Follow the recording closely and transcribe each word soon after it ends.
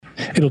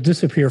It'll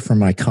disappear from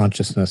my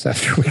consciousness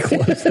after we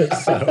close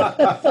this. So.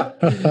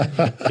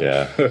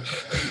 Yeah, I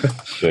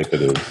think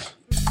it is.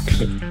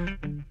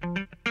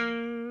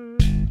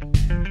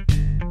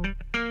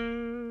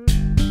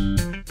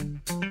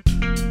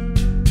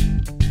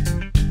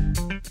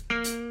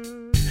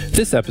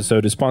 This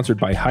episode is sponsored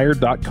by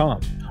Hired.com.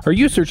 Are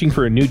you searching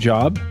for a new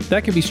job?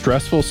 That can be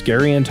stressful,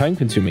 scary, and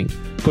time-consuming.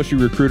 Pushy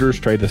recruiters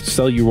try to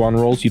sell you on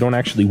roles you don't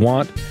actually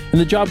want, and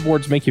the job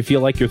boards make you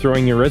feel like you're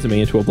throwing your resume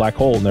into a black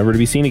hole, never to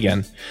be seen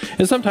again.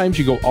 And sometimes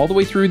you go all the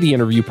way through the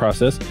interview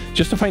process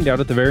just to find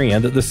out at the very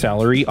end that the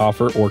salary,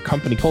 offer, or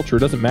company culture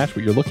doesn't match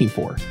what you're looking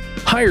for.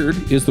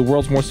 Hired is the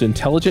world's most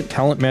intelligent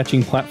talent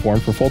matching platform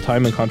for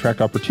full-time and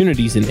contract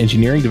opportunities in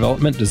engineering,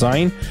 development,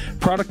 design,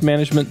 product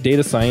management,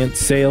 data science,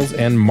 sales,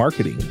 and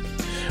marketing.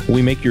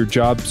 We make your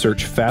job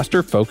search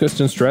faster,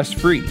 focused, and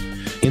stress-free.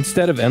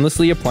 Instead of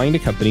endlessly applying to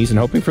companies and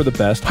hoping for the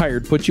best,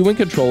 Hired puts you in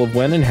control of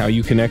when and how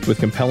you connect with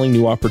compelling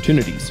new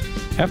opportunities.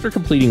 After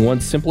completing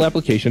one simple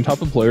application,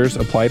 top employers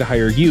apply to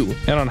hire you.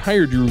 And on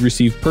Hired, you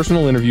receive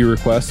personal interview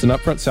requests and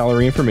upfront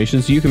salary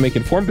information so you can make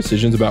informed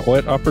decisions about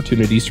what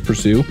opportunities to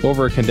pursue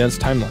over a condensed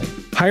timeline.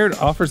 Hired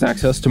offers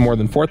access to more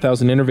than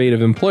 4,000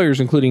 innovative employers,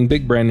 including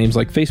big brand names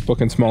like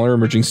Facebook and smaller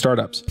emerging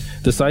startups.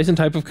 The size and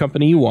type of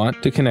company you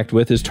want to connect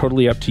with is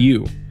totally up to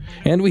you.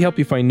 And we help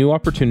you find new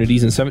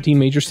opportunities in 17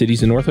 major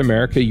cities in North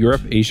America,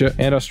 Europe, Asia,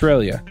 and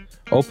Australia.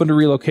 Open to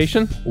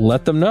relocation?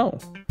 Let them know.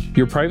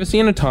 Your privacy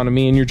and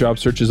autonomy in your job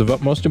search is of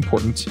utmost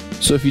importance.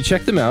 So if you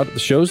check them out at the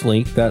show's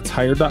link, that's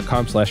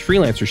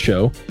hired.com/freelancer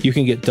show, you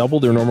can get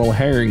double their normal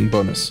hiring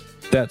bonus.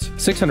 That's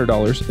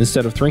 $600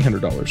 instead of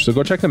 $300. So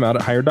go check them out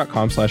at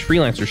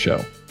hired.com/freelancer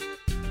show.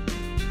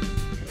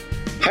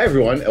 Hi,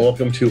 everyone, and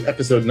welcome to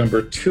episode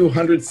number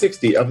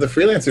 260 of The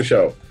Freelancer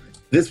Show.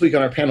 This week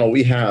on our panel,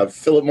 we have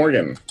Philip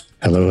Morgan.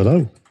 Hello,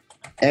 hello.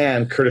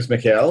 And Curtis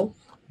McHale.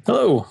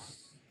 Hello.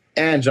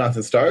 And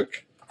Jonathan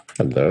Stark.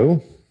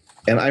 Hello.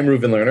 And I'm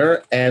Reuven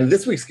Lerner. And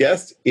this week's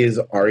guest is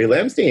Ari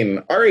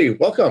Lamstein. Ari,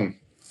 welcome.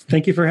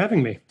 Thank you for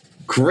having me.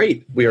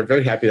 Great. We are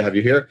very happy to have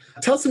you here.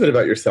 Tell us a bit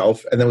about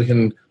yourself, and then we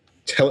can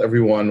tell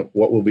everyone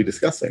what we'll be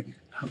discussing.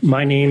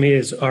 My name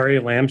is Ari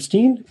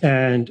Lamstein,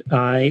 and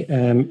I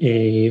am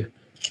a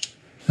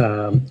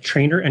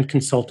trainer and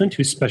consultant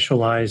who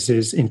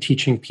specializes in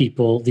teaching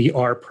people the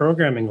R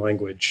programming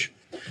language.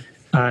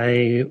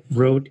 I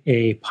wrote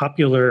a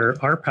popular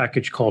R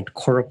package called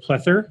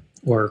Choropleth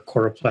or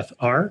Choropleth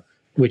R,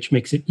 which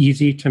makes it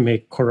easy to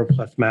make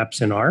choropleth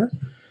maps in R.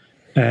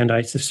 And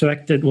I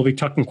suspect that we'll be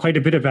talking quite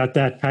a bit about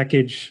that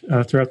package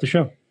throughout the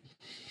show.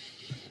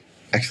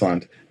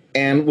 Excellent.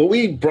 And what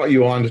we brought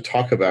you on to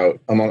talk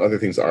about, among other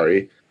things,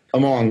 Ari,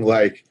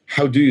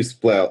 how do you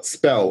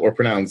spell or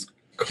pronounce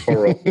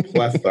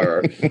Choropleth?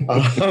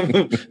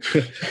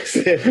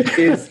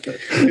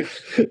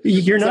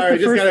 You're not sorry,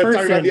 the first just person.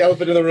 talking about the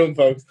elephant in the room,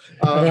 folks.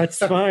 That's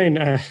fine.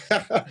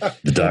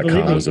 The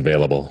 .com is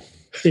available.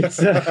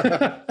 It's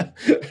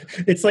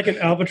like an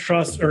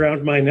albatross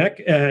around my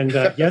neck, and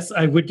yes,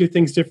 I would do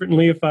things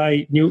differently if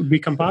I knew it would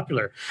become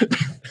popular.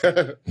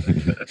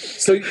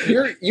 So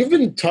you've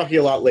been talking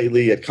a lot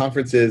lately at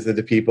conferences and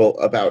to people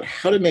about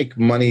how to make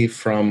money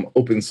from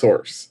open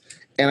source.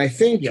 And I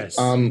think yes.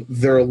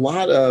 There are a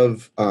lot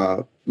of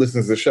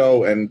listeners to the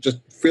show and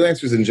just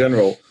freelancers in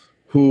general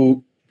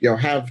who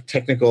have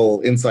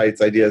technical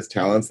insights, ideas,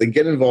 talents. They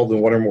get involved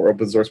in one or more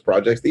open source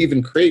projects. They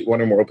even create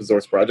one or more open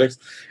source projects.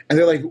 And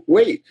they're like,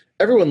 wait,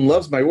 everyone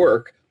loves my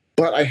work,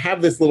 but I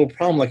have this little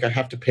problem, like I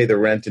have to pay the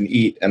rent and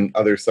eat and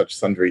other such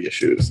sundry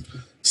issues.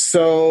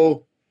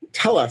 So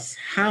tell us,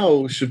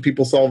 how should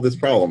people solve this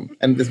problem?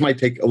 And this might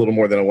take a little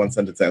more than a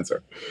one-sentence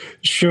answer.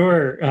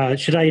 Sure.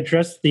 Should I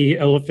address the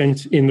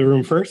elephant in the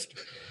room first?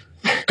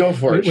 Go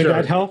for it. Would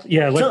that help?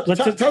 Yeah.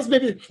 Let's tell us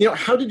maybe,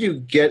 how did you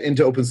get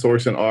into open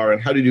source and R, and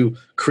how did you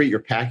create your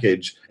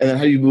package? And then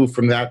how do you move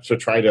from that to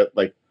try to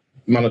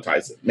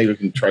monetize it? Maybe we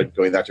can try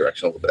going that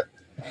direction a little bit.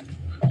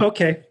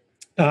 Okay.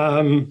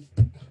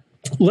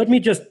 Let me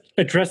just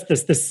address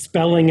the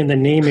spelling and the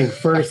naming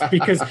first,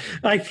 because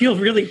I feel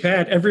really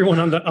bad. Everyone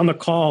on the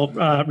call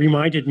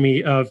reminded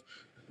me of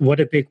what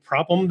a big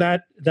problem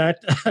that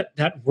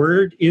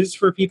word is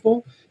for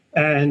people.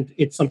 And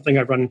it's something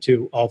I run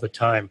into all the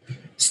time.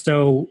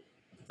 So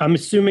I'm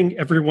assuming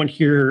everyone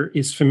here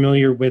is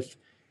familiar with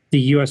the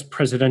U.S.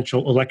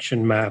 presidential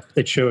election map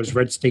that shows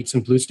red states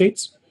and blue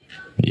states.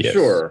 Yes.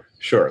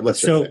 Sure.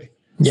 Let's just say.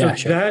 Yeah, so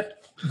sure.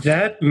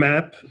 That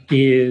map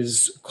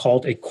is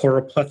called a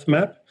choropleth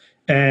map.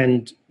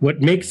 And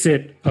what makes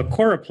it a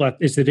choropleth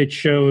is that it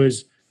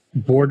shows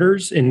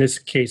borders, in this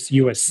case,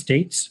 U.S.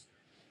 states,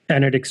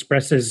 and it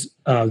expresses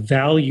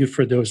value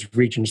for those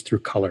regions through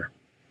color.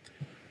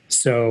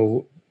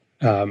 So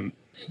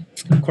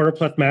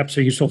choropleth maps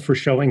are useful for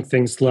showing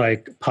things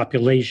like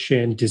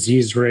population,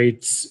 disease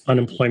rates,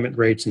 unemployment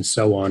rates, and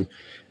so on.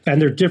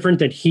 And they're different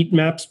than heat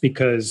maps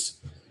because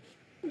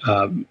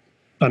on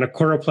a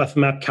choropleth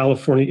map,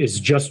 California is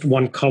just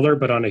one color,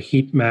 but on a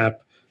heat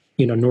map,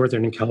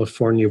 Northern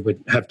California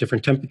would have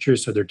different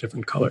temperatures, so they're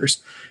different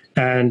colors.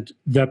 And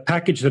the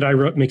package that I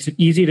wrote makes it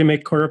easy to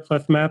make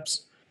choropleth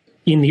maps.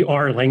 in the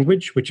R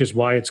language, which is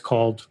why it's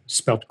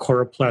spelled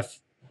choropleth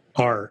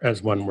R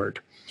as one word.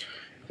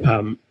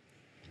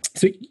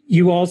 So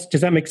you all,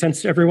 does that make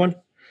sense to everyone?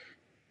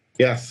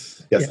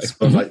 Yes. Yes.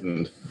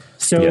 Enlightened.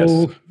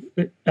 So,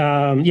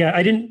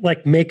 I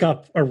didn't make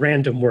up a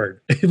random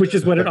word, which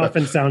is what it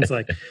often sounds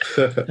like.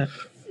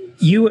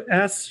 You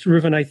asked,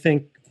 Reuven, I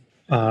think,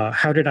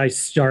 how did I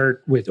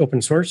start with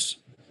open source?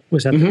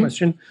 Was that the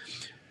question?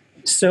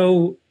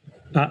 So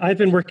I've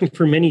been working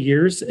for many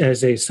years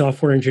as a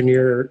software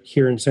engineer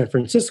here in San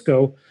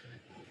Francisco.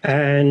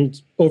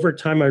 And over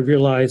time, I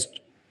realized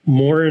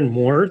more and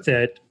more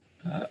that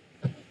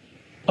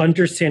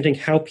understanding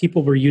how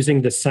people were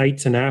using the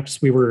sites and apps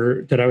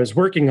that I was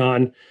working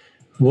on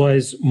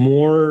was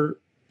more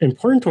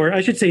important, or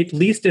I should say at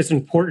least as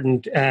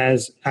important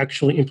as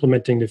actually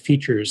implementing the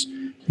features,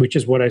 which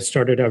is what I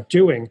started out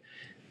doing.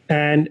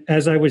 And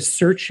as I was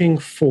searching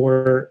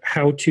for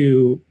how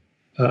to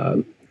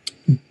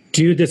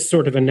do this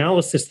sort of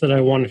analysis that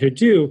I wanted to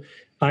do,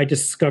 I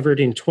discovered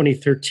in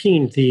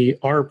 2013 the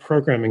R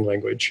programming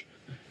language.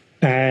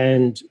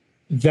 And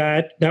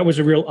that was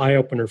a real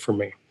eye-opener for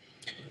me.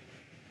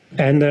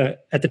 And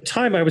at the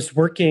time, I was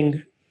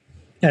working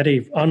at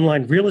an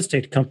online real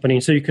estate company.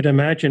 So you could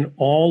imagine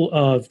all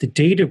of the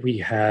data we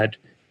had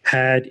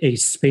a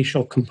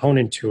spatial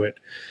component to it.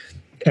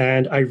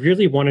 And I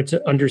really wanted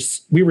to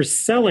we were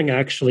selling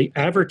actually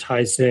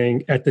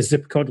advertising at the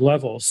zip code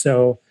level.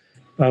 So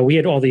we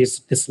had all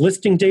this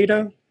listing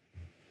data,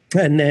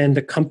 and then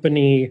the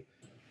company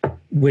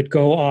would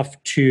go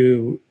off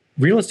to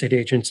real estate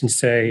agents and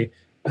say,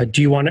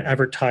 do you want to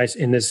advertise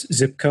in this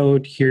zip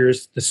code?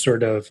 Here's the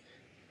sort of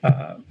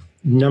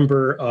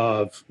number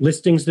of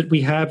listings that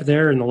we have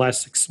there in the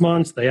last 6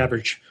 months, the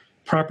average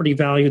property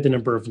value, the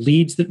number of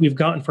leads that we've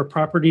gotten for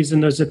properties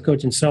in those zip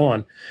codes, and so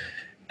on.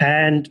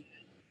 And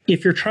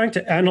if you're trying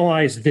to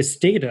analyze this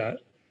data,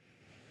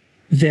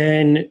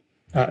 then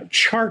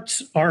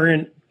charts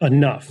aren't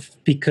enough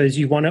because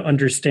you want to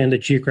understand the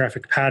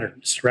geographic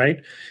patterns,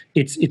 right?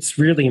 It's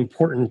really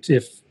important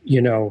if,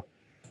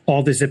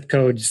 all the zip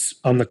codes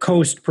on the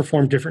coast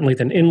perform differently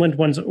than inland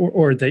ones,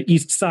 or the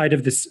east side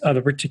of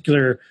the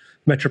particular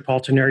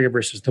metropolitan area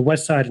versus the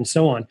west side, and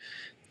so on.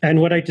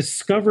 And what I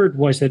discovered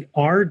was that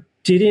R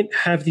didn't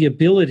have the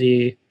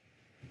ability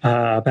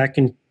back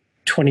in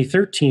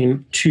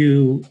 2013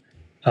 to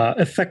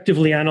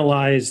effectively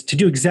analyze, to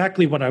do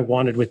exactly what I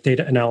wanted with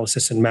data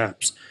analysis and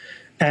maps.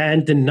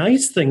 And the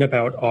nice thing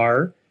about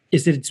R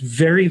is that it's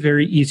very,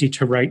 very easy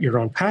to write your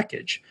own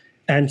package.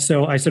 And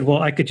so I said,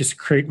 well, I could just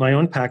create my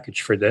own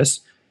package for this.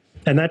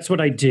 And that's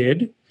what I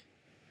did.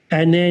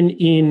 And then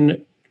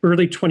in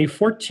early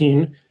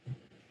 2014,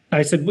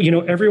 I said,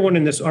 well, everyone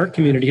in this art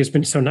community has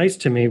been so nice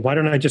to me. Why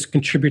don't I just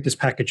contribute this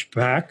package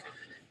back?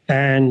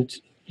 And,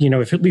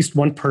 if at least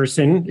one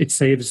person, it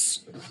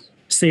saves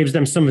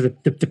them some of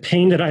the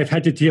pain that I've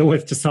had to deal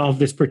with to solve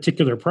this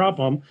particular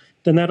problem,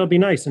 then that'll be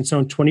nice. And so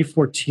in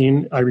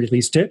 2014, I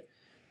released it,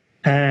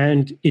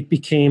 and it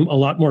became a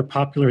lot more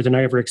popular than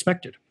I ever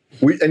expected.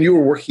 And you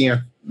were working at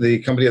the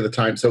company at the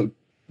time. So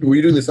were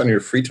you doing this on your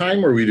free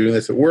time, or were you doing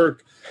this at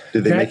work?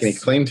 Did they make any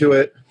claim to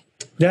it?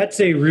 That's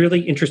a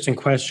really interesting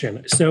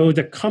question. So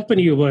the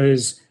company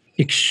was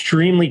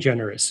extremely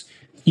generous.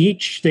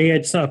 They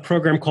had a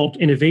program called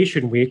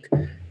Innovation Week,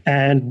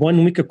 and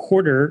 1 week a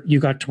quarter, you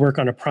got to work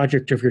on a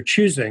project of your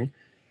choosing.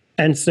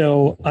 And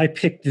so I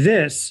picked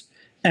this,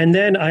 and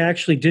then I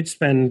actually did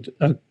spend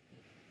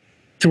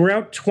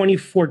throughout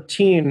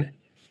 2014.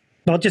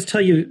 I'll just tell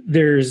you,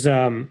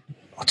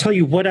 I'll tell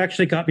you what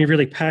actually got me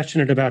really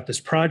passionate about this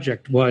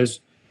project was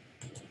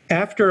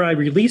after I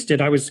released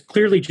it, I was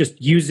clearly just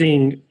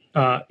using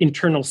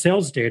internal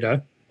sales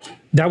data.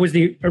 That was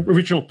the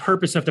original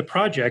purpose of the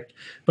project.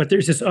 But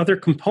there's this other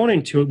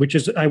component to it, which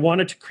is I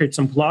wanted to create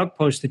some blog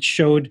posts that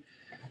showed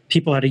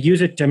people how to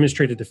use it,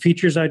 demonstrated the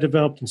features I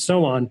developed, and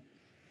so on.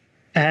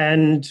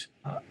 And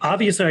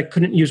obviously, I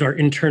couldn't use our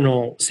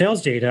internal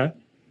sales data.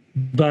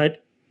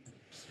 But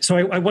so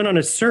I went on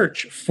a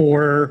search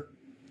for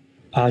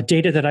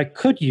data that I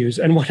could use.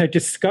 And what I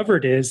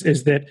discovered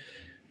is that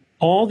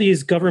all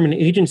these government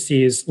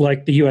agencies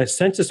like the US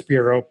Census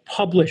Bureau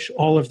publish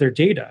all of their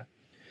data.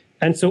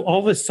 And so all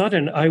of a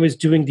sudden, I was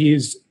doing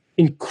these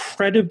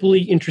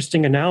incredibly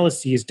interesting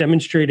analyses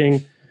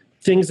demonstrating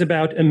things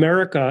about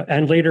America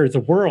and later the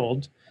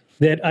world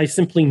that I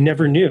simply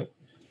never knew.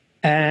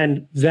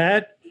 And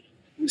that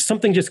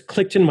something just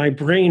clicked in my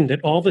brain that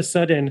all of a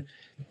sudden,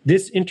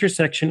 this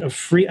intersection of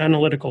free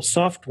analytical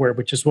software,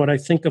 which is what I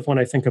think of when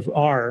I think of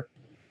R,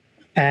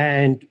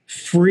 and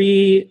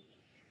free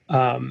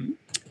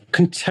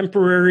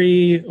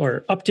contemporary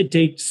or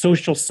up-to-date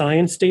social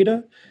science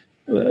data,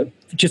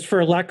 just for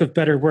a lack of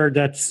better word,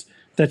 that's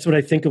what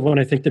I think of when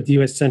I think of the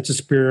U.S.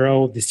 Census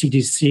Bureau, the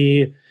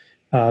CDC,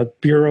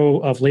 Bureau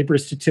of Labor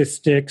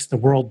Statistics, the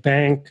World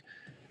Bank.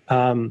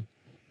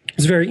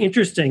 It's very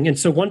interesting. And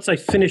so once I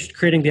finished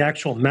creating the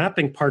actual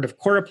mapping part of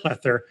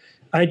choropleth,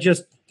 I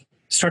just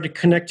started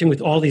connecting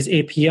with all these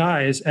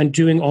APIs and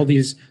doing all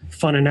these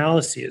fun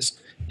analyses.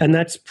 And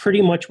that's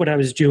pretty much what I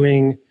was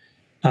doing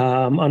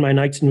on my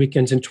nights and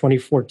weekends in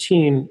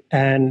 2014,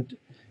 and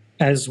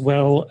as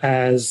well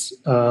as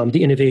the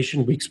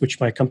innovation weeks, which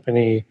my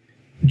company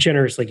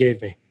generously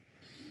gave me.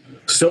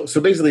 So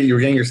basically, you were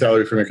getting your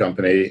salary from your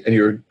company, and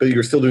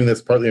you're still doing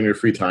this partly in your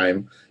free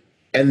time.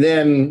 And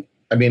then,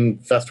 I mean,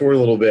 fast forward a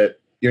little bit,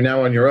 you're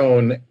now on your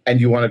own, and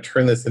you want to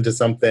turn this into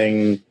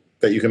something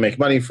that you can make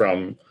money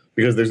from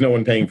because there's no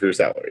one paying for your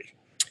salary.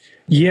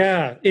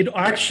 Yeah, it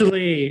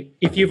actually,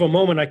 if you have a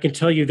moment, I can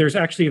tell you there's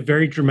actually a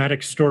very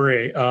dramatic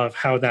story of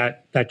how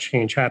that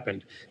change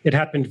happened. It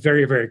happened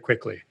very, very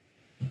quickly.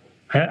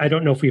 I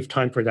don't know if we have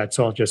time for that,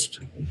 so I'll just...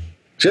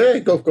 Jay,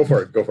 go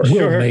for it. Go for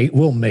it.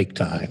 We'll make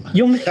time.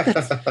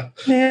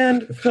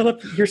 Man,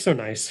 Philip, you're so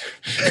nice.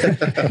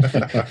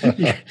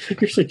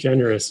 You're so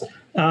generous.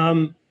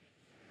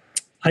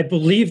 I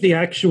believe the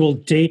actual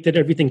date that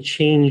everything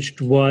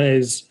changed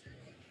was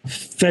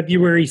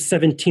February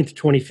 17th,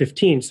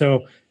 2015.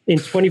 So in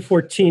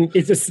 2014,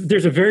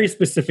 there's a very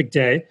specific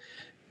day.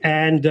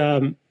 And,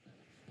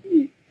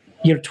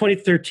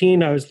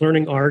 2013, I was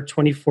learning R.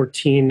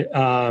 2014,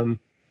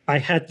 I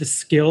had the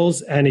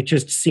skills, and it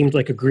just seemed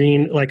like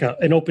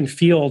an open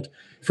field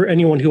for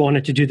anyone who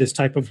wanted to do this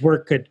type of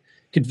work could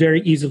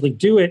very easily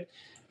do it.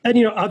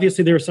 And,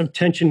 obviously there was some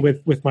tension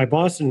with my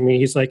boss and me.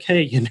 He's like,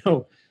 hey,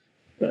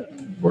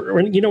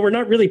 we're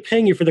not really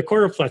paying you for the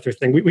choroplether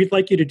thing. We'd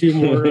like you to do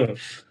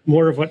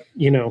more of what,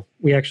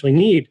 we actually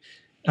need.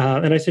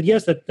 And I said,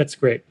 yes, that's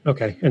great.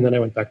 Okay. And then I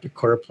went back to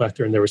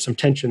choroplether, and there was some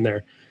tension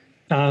there.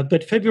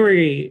 But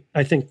February,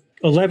 I think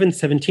 11th,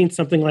 17th,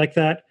 something like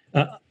that.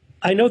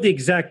 I know the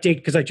exact date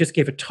because I just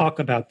gave a talk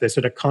about this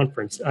at a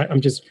conference.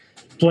 I'm just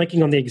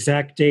blanking on the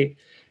exact date.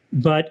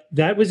 But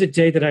that was a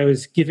day that I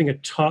was giving a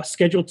talk,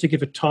 scheduled to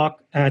give a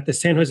talk at the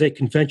San Jose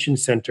Convention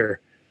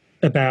Center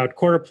about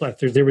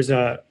choroplether. There was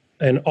an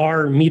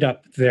R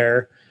meetup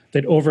there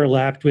that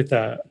overlapped with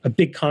a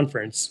big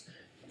conference.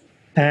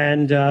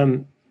 And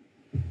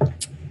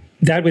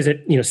that was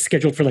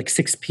scheduled for like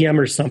 6 p.m.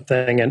 or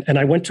something. And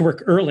I went to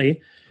work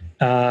early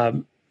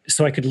so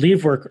I could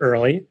leave work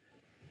early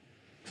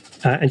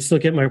and still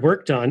get my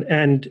work done.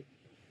 And,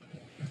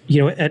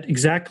 at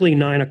exactly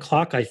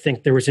 9:00, I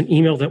think there was an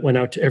email that went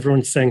out to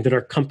everyone saying that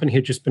our company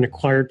had just been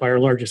acquired by our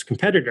largest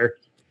competitor.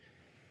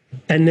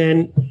 And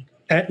then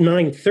at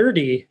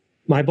 9:30,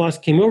 my boss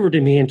came over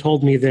to me and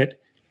told me that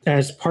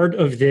as part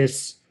of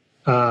this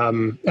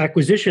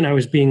acquisition, I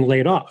was being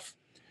laid off.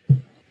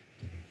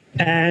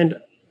 And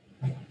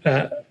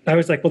I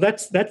was like, well,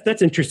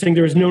 that's interesting.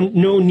 There was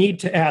no need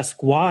to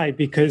ask why,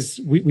 because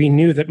we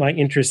knew that my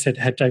interests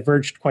had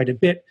diverged quite a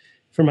bit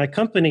from my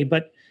company.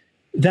 But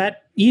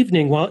that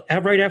evening,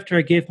 right after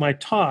I gave my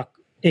talk,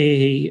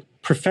 a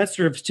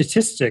professor of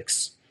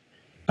statistics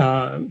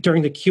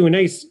during the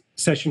Q&A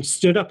session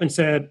stood up and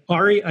said,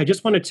 Ari, I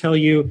just want to tell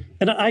you,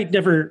 and I'd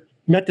never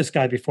met this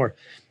guy before.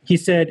 He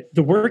said,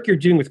 the work you're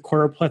doing with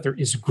choroplether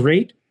is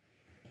great.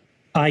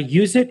 I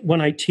use it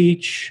when I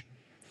teach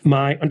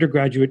my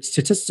undergraduate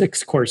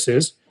statistics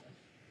courses,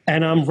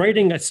 and I'm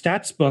writing a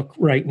stats book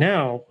right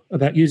now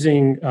about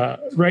doing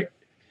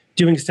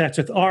stats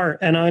with R,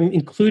 and I'm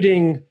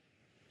including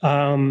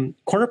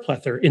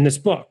choroplether in this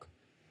book.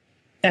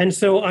 And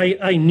so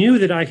I knew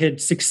that I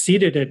had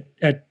succeeded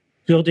at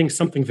building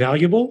something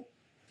valuable,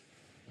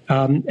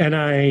 and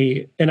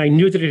I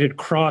knew that it had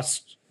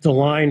crossed the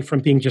line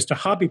from being just a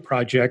hobby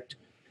project.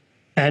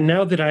 And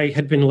now that I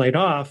had been laid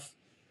off,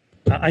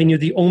 I knew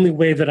the only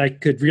way that I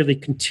could really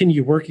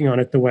continue working on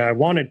it the way I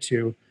wanted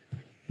to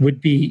would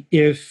be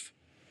if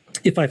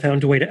I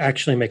found a way to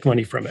actually make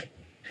money from it.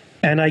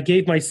 And I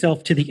gave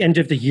myself to the end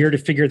of the year to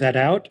figure that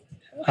out.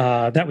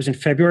 That was in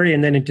February.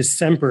 And then in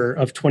December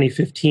of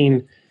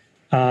 2015,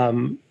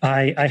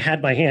 I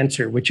had my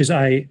answer, which is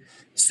I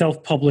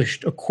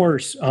self-published a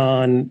course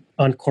on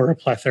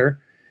choroplether.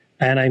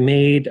 And I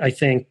made, I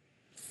think,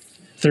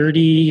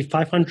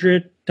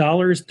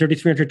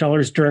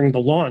 $3,300 during the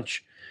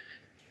launch.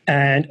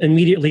 And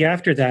immediately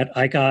after that,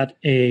 I got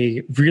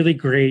a really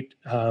great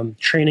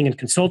training and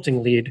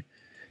consulting lead.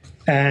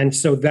 And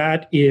so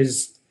that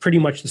is pretty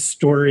much the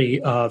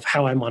story of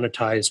how I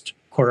monetized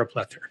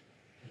choroplether,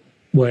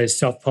 was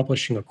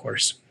self-publishing a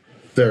course.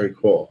 Very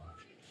cool.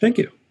 Thank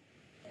you.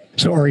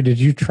 So, Ari, did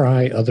you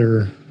try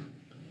other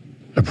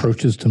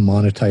approaches to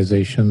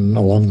monetization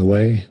along the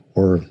way?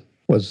 Or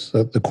was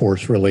the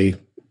course really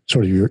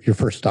sort of your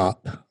first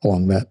stop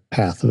along that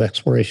path of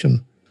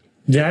exploration?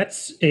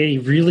 That's a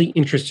really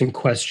interesting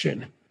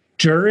question.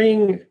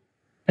 During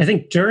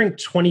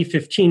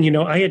 2015,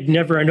 I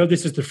know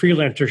this is the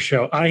freelancer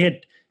show. I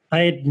had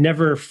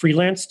never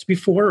freelanced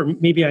before, or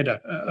maybe I had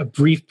a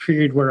brief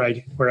period where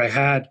I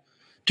had.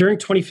 During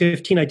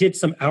 2015, I did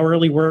some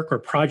hourly work or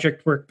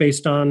project work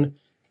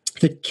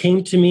that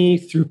came to me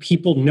through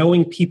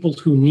knowing people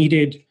who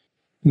needed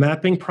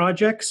mapping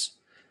projects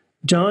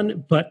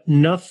done, but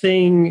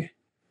nothing.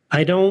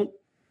 To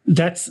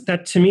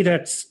me,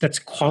 that's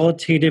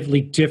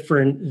qualitatively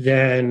different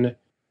than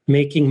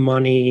making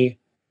money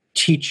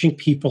teaching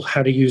people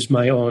how to use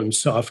my own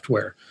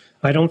software.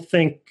 I don't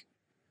think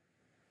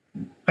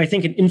I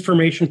think an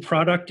information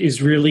product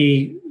is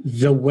really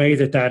the way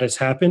that has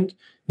happened.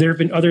 There have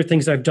been other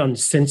things I've done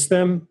since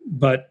then,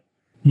 but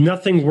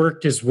nothing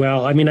worked as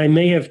well. I mean, I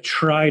may have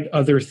tried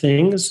other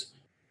things,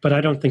 but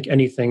I don't think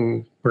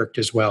anything worked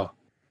as well.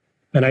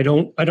 And I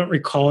don't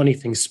recall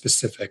anything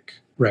specific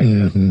right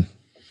now.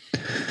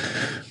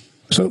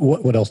 So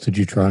what else did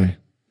you try?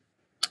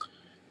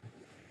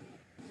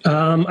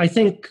 I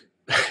think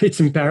it's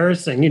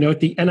embarrassing,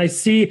 and I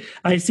see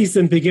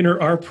some beginner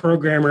R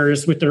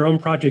programmers with their own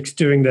projects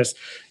doing this.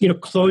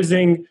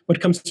 Closing, what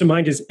comes to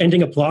mind is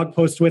ending a blog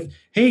post with,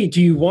 "Hey,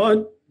 do you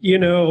want,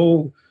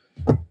 to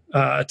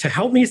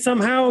help me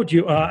somehow? Do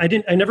you?" I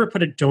never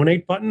put a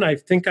donate button. I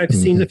think I've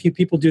seen a few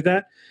people do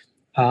that.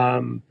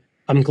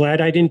 I'm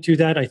glad I didn't do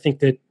that. I think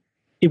that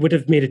it would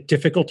have made it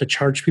difficult to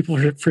charge people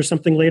for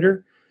something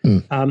later.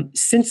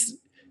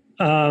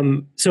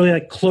 So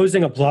like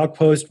closing a blog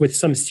post with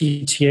some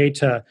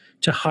CTA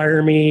to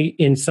hire me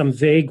in some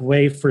vague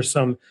way for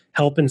some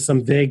help in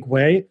some vague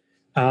way,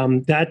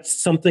 that's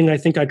something I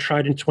think I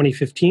tried in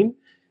 2015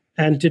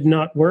 and did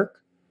not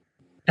work.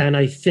 And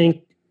I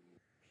think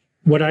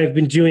what I've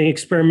been doing,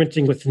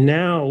 experimenting with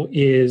now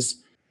is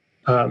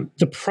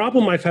the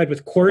problem I've had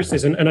with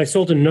courses, and I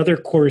sold another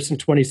course in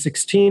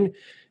 2016.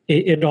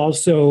 It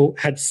also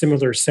had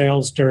similar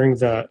sales during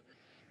the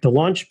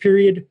launch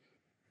period.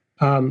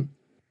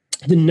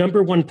 The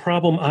number one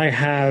problem I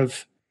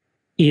have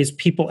is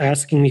people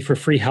asking me for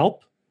free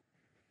help.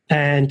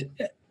 And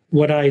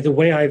the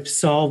way I've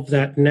solved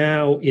that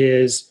now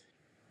is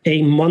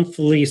a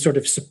monthly sort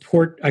of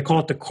support. I call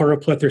it the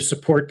Choroplethora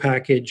support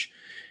package,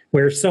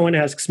 where if someone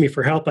asks me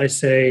for help, I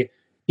say,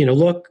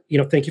 look,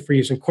 thank you for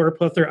using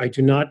Choroplethora. I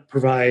do not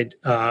provide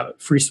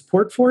free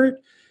support for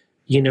it.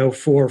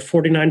 For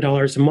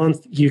 $49 a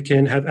month, you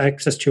can have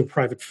access to a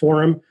private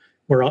forum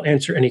where I'll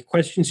answer any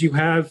questions you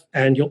have,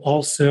 and you'll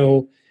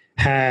also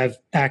have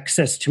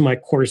access to my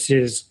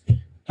courses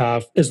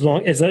as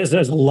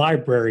a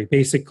library.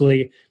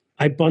 Basically,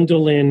 I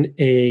bundle in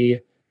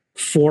a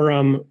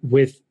forum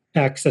with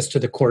access to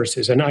the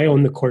courses, and I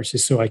own the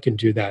courses, so I can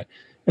do that.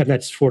 And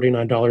that's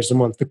 $49 a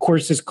month. The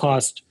courses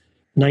cost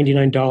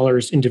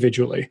 $99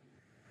 individually,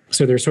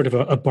 so there's sort of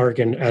a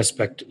bargain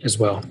aspect as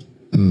well.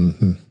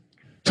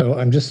 So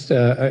I'm just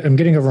I'm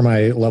getting over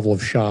my level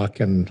of shock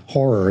and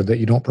horror that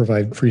you don't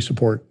provide free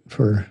support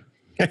for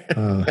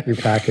your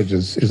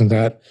packages. Isn't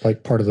that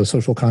like part of the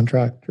social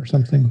contract or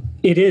something?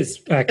 It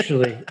is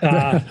actually.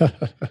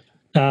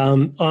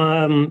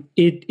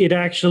 It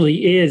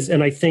actually is,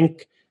 and I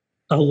think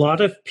a lot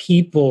of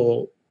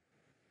people.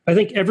 I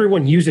think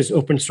everyone uses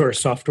open source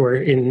software.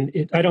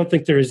 I don't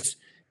think there's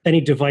any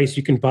device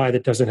you can buy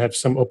that doesn't have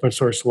some open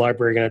source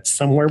library in it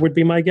somewhere, would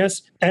be my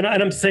guess. And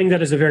I'm saying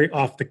that as a very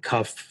off the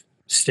cuff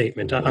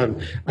statement.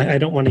 I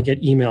don't want to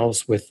get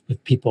emails with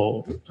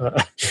people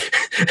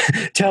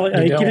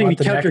giving me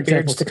counter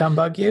examples to come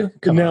bug you.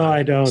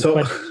 I don't.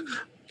 So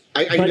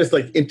I can just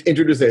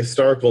introduce a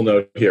historical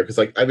note here, because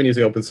I've been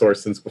using open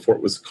source since before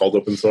it was called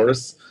open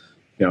source.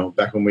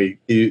 Back when we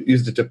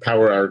used it to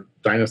power our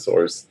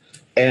dinosaurs.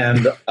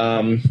 And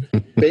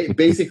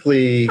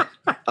basically,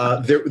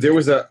 there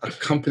was a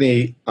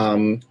company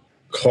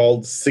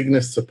called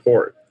Cygnus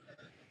Support,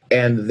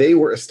 and they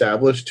were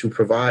established to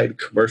provide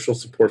commercial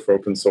support for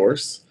open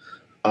source.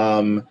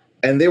 And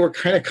they were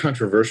kind of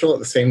controversial at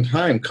the same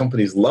time.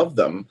 Companies loved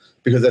them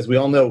because, as we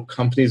all know,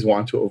 companies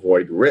want to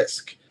avoid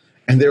risk.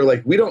 And they were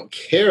like, we don't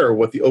care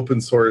what the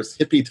open source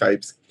hippie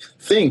types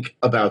think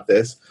about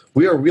this.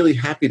 We are really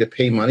happy to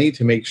pay money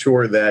to make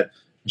sure that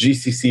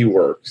GCC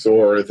works,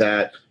 or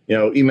that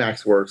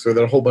Emacs works, or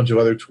that a whole bunch of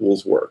other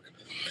tools work.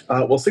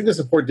 Well, Cygnus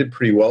Support did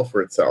pretty well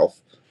for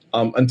itself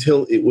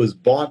until it was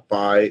bought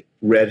by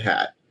Red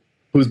Hat,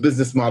 whose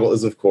business model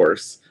is, of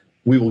course,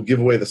 we will give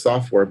away the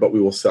software, but we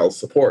will sell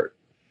support.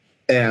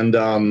 And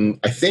I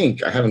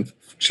haven't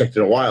checked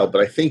in a while,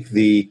 but I think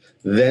the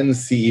then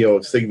CEO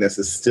of Cygnus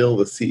is still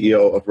the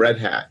CEO of Red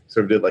Hat.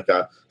 Sort of did like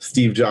a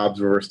Steve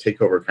Jobs reverse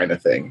takeover kind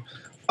of thing.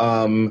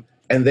 And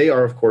they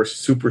are, of course,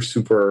 super,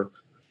 super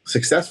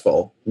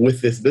successful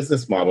with this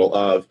business model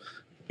of,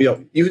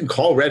 you can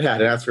call Red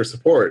Hat and ask for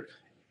support,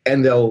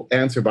 and they'll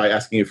answer by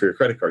asking you for your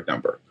credit card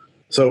number.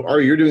 So,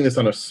 Ari, you're doing this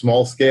on a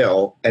small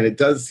scale, and it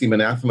does seem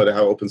anathema to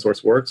how open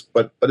source works,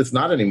 but it's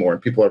not anymore,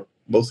 and people are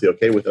mostly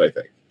okay with it, I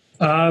think.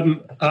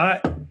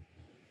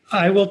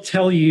 I will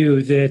tell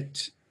you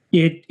that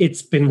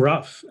it's been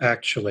rough,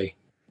 actually.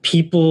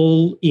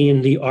 People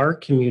in the R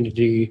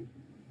community,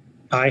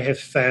 I have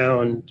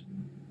found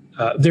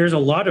there's a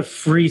lot of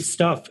free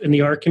stuff in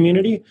the R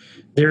community.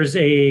 There's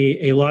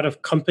a lot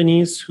of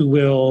companies who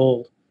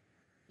will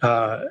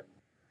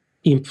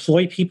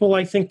employ people,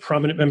 I think,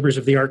 prominent members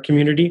of the R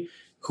community,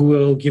 who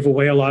will give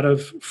away a lot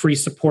of free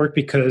support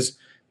because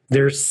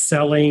they're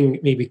selling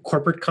maybe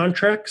corporate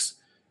contracts.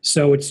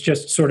 So it's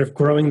just sort of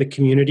growing the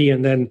community,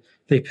 and then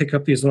they pick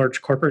up these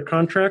large corporate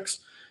contracts.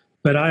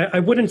 But I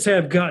wouldn't say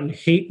I've gotten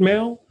hate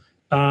mail,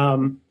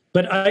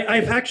 but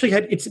I've actually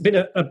had, it's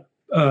been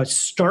a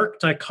stark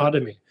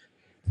dichotomy.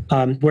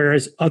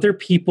 Whereas other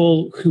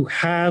people who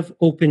have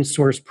open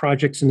source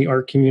projects in the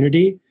art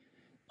community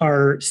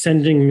are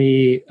sending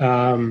me,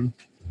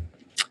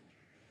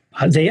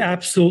 they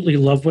absolutely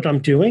love what I'm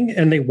doing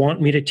and they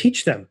want me to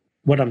teach them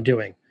what I'm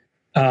doing.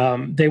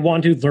 They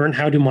want to learn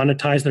how to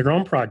monetize their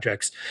own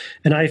projects.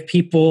 And I have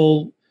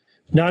people,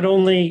 not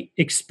only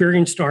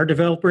experienced art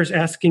developers,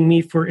 asking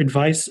me for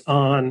advice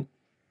on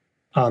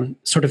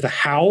sort of the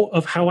how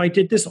of how I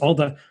did this, all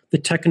the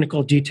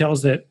technical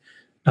details that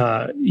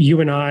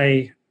you and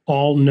I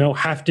all know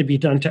have to be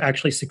done to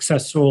actually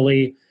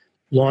successfully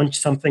launch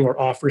something or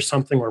offer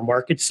something or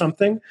market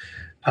something.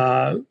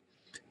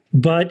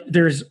 But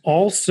there's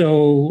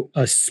also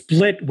a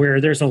split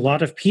where there's a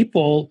lot of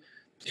people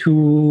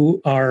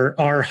who are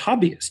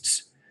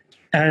hobbyists,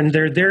 and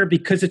they're there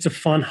because it's a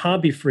fun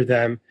hobby for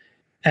them,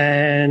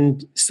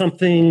 and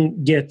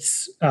something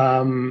gets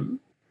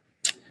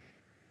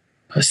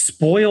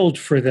spoiled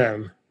for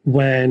them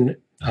when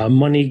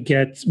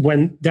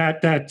when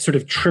that sort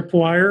of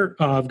tripwire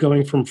of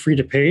going from free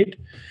to paid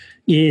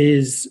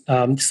is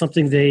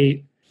something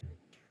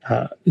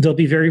they'll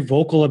be very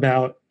vocal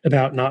about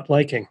not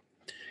liking.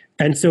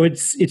 And so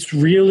it's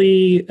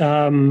really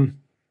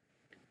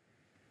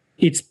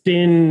it's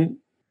been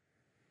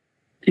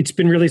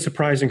really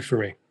surprising for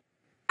me.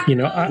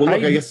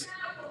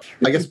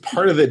 I guess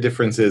part of the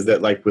difference is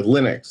that, like with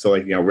Linux, so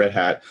like, Red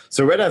Hat.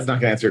 So Red Hat's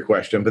not going to answer your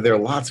question, but there are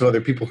lots of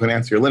other people who can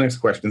answer your Linux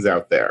questions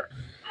out there.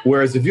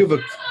 Whereas if you have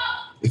a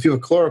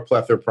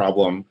chloroplethora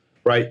problem,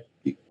 right,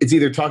 it's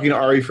either talking to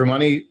Ari for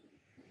money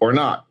or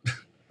not,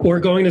 or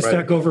going to right?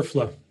 Stack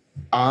Overflow.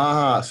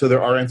 So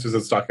there are answers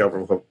at Stack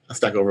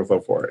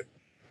Overflow for it.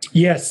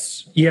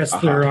 Yes,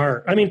 there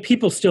are. I mean,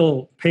 people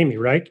still pay me,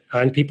 right?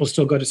 And people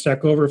still go to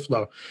Stack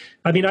Overflow.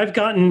 I mean, I've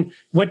gotten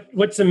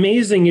what's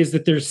amazing is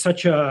that there's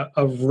such a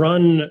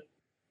run.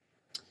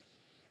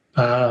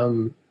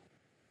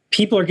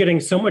 People are getting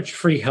so much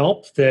free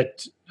help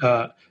that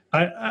I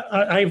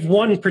have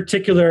one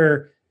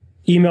particular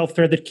email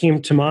thread that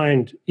came to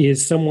mind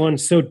is someone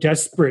so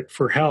desperate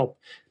for help.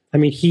 I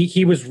mean,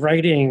 he was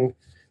writing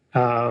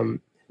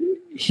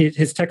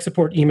his tech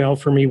support email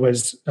for me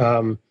was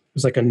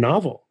like a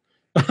novel.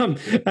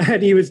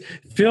 And he was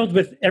filled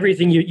with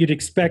everything you'd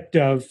expect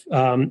of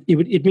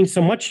it means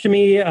so much to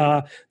me.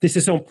 This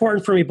is so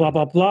important for me, blah,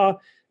 blah, blah.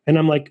 And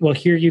I'm like, well,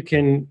 here you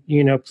can,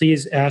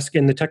 please ask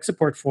in the tech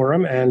support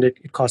forum, and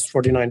it costs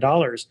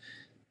 $49.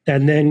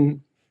 And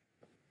then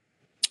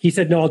he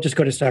said, no, I'll just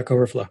go to Stack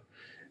Overflow.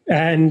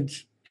 And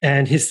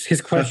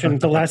his question,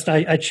 the last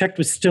I checked,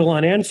 was still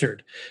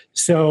unanswered.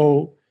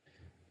 So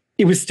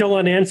it was still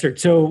unanswered.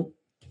 So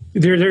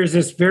there's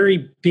this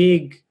very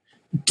big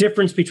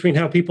difference between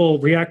how people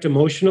react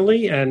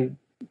emotionally and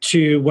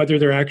to whether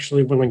they're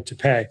actually willing to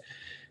pay.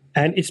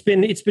 And it's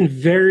been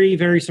very,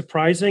 very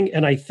surprising.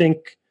 And I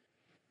think,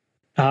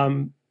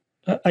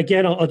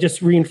 again, I'll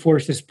just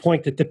reinforce this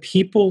point that the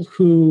people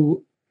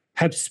who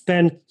have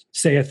spent,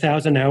 say,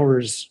 1,000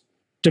 hours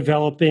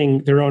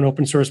developing their own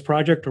open source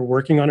project or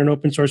working on an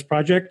open source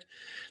project,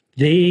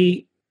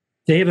 they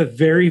have a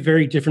very,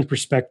 very different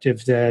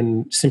perspective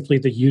than simply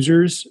the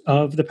users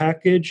of the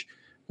package,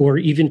 or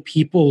even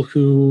people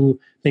who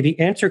maybe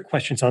answer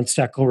questions on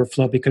Stack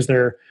Overflow because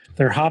they're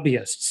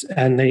hobbyists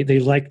and they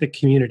like the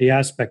community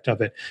aspect of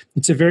it.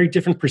 It's a very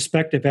different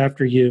perspective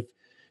after you've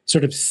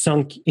sort of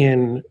sunk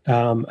in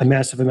a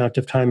massive amount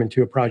of time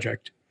into a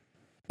project.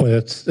 Well,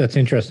 that's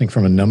interesting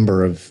from a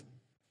number of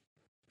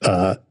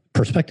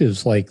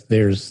perspectives. Like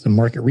there's the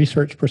market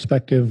research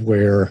perspective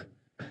where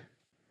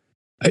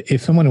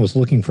if someone was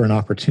looking for an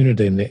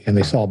opportunity and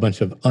they saw a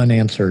bunch of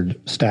unanswered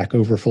Stack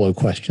Overflow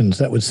questions,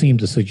 that would seem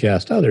to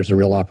suggest, oh, there's a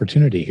real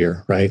opportunity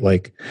here, right?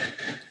 Like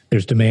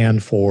there's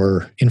demand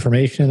for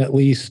information, at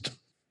least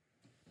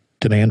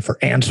demand for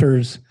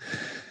answers,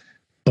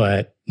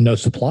 but no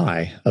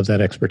supply of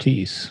that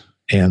expertise.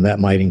 And that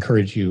might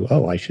encourage you,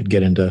 oh, I should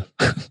get into,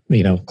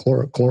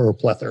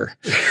 chloroplethora.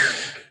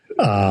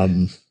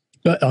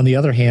 But on the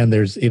other hand,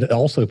 it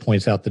also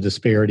points out the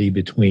disparity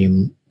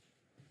between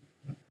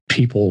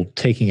people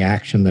taking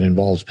action that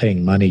involves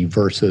paying money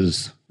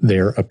versus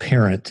their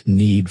apparent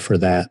need for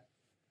that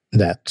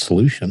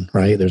solution,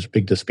 right? There's a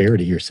big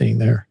disparity you're seeing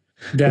there,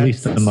 at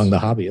least among the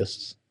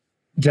hobbyists.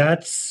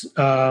 That's,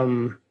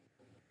 I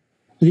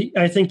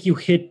think you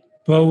hit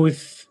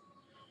both.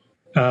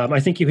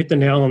 I think you hit the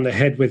nail on the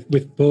head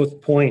with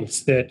both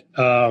points. That,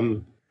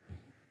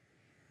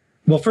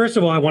 well, first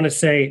of all, I want to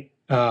say,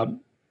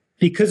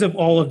 because of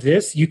all of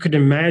this, you could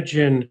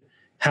imagine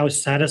how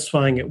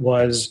satisfying it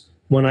was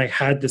when I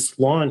had this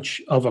launch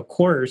of a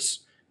course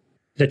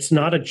that's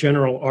not a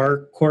general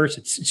R course.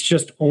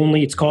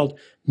 It's called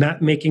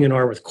Map Making an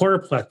R with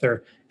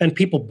Choroplethora, and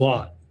people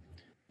bought.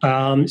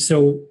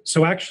 So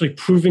actually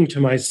proving to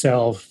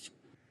myself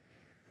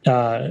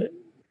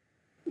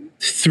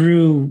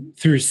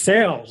through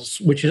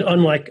sales, which is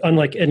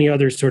unlike any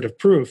other sort of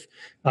proof.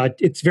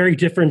 It's very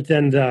different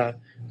than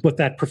what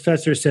that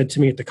professor said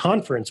to me at the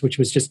conference, which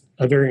was just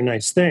a very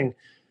nice thing.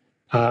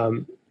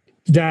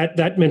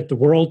 That meant the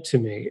world to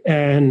me.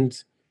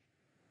 And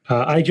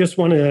I just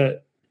want to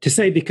to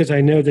say, because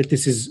I know that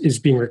this is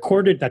being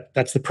recorded.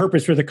 That's the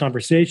purpose for the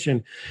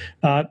conversation.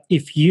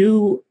 If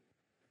you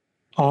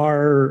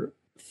are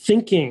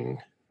thinking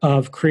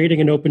of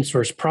creating an open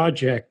source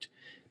project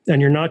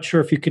and you're not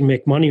sure if you can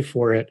make money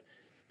for it,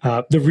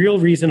 the real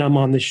reason I'm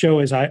on the show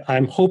is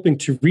I'm hoping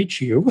to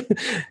reach you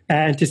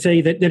and to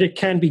say that it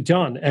can be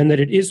done and that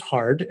it is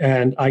hard.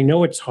 And I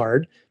know it's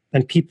hard.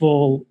 And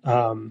people,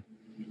 a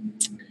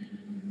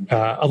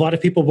lot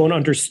of people won't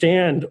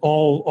understand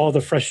all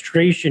the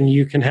frustration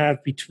you can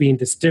have between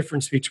this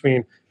difference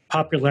between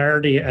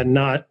popularity and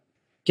not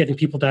getting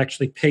people to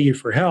actually pay you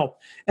for help.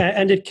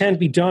 And it can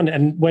be done.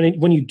 And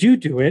when you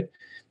do it,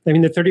 I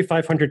mean, the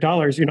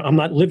 $3,500, I'm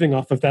not living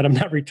off of that. I'm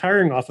not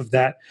retiring off of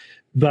that.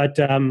 But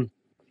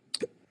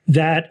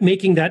that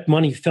making that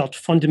money felt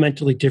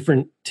fundamentally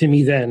different to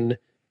me than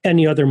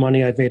any other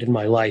money I've made in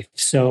my life.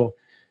 So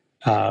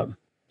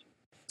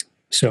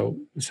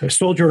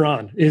soldier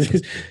on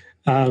is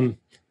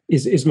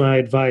my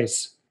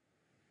advice.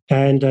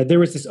 And there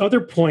was this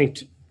other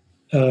point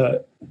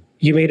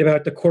you made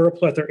about the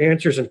choroplethora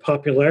answers and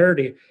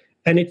popularity.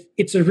 And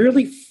it's a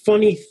really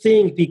funny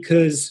thing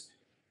because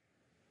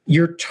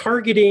you're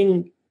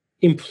targeting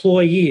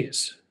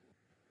employees.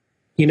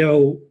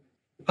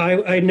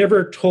 I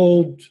never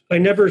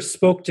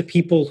spoke to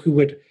people who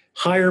would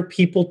hire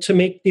people to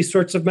make these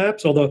sorts of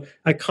maps, although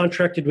I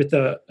contracted with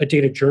a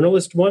data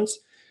journalist once.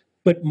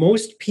 But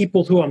most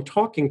people who I'm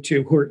talking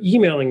to who are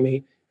emailing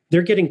me,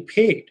 they're getting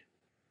paid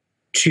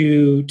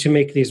to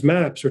make these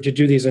maps or to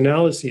do these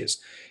analyses.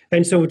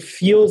 And so it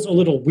feels a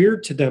little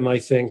weird to them, I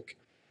think,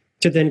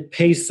 to then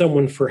pay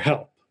someone for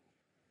help.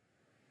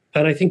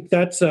 And I think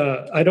that's,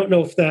 I don't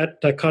know if that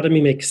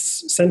dichotomy makes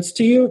sense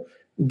to you,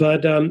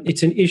 but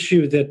it's an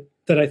issue that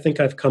I think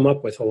I've come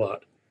up with a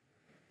lot.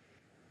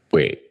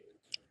 Wait,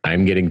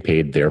 I'm getting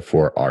paid,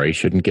 therefore Ari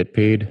shouldn't get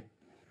paid?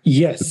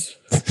 Yes,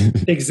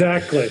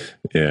 exactly.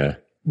 Yeah.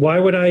 Why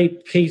would I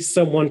pay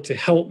someone to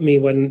help me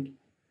when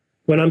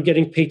I'm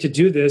getting paid to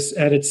do this?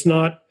 And it's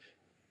not,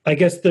 I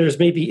guess there's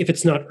maybe, if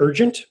it's not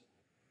urgent,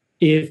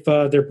 if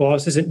their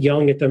boss isn't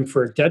yelling at them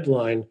for a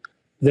deadline,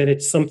 then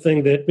it's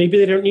something that maybe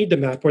they don't need the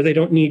map or they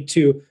don't need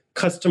to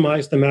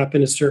customize the map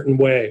in a certain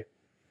way.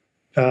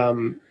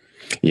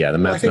 Yeah, the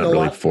map's not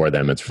really for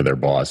them. It's for their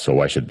boss. So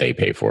why should they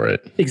pay for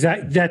it?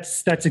 Exactly.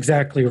 That's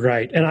exactly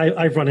right. And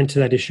I've run into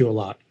that issue a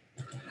lot.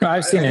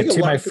 I've seen it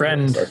too. My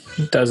friend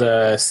does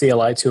a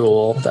CLI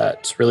tool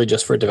that's really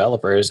just for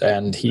developers,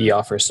 and he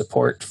offers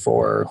support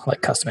for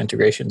like custom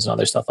integrations and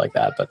other stuff like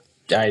that. But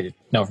I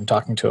know from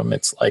talking to him,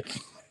 it's like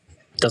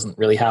doesn't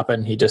really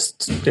happen.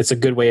 It's a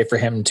good way for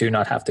him to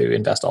not have to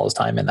invest all his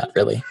time in that.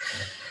 Really,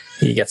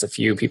 he gets a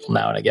few people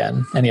now and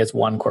again, and he has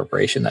one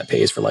corporation that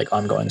pays for like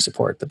ongoing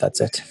support, but that's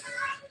it.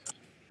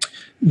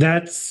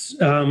 That's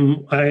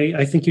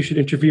I think you should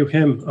interview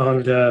him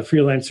on the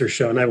Freelancer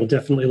show, and I will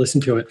definitely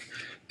listen to it.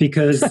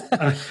 Because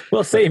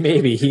we'll say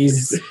maybe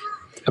he's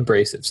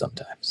abrasive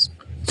sometimes.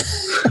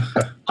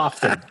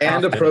 often.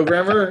 A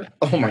programmer?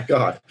 Oh my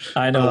God.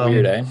 I know,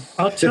 weird, eh?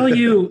 I'll tell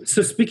you,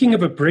 so speaking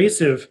of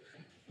abrasive,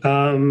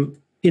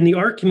 in the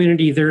art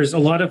community, there's a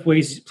lot of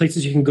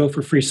places you can go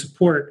for free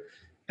support.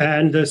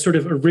 And the sort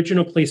of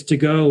original place to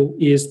go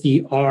is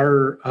the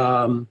R,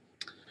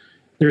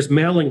 there's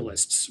mailing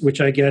lists, which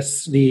I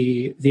guess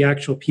the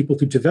actual people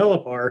who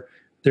develop R,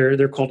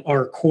 they're called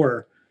R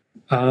Core.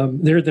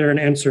 They're there and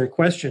answering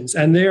questions,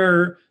 and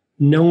they're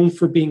known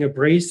for being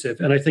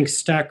abrasive. And I think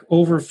Stack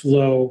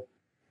Overflow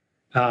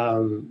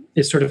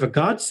is sort of a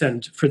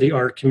godsend for the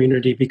art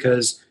community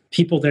because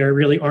people there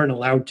really aren't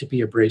allowed to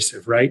be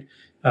abrasive, right?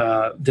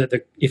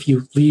 If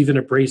you leave an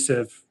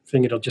abrasive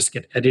thing, it'll just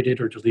get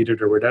edited or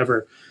deleted or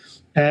whatever.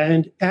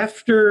 And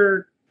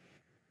after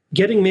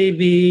getting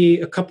maybe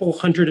a couple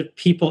hundred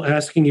people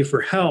asking you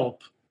for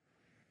help,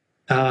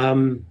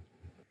 and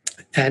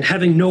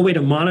having no way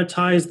to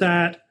monetize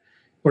that,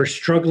 or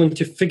struggling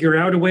to figure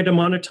out a way to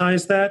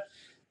monetize that,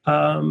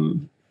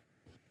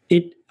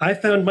 I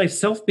found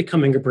myself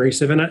becoming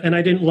abrasive, and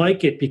I didn't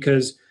like it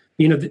because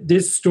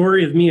this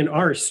story of me and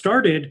R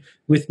started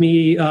with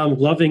me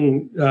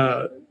loving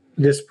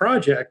this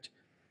project,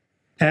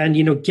 and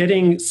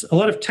getting a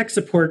lot of tech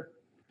support.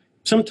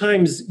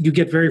 Sometimes you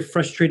get very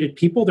frustrated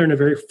people. They're in a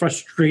very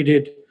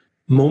frustrated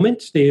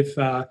moment. They've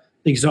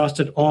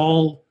exhausted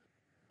all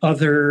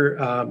other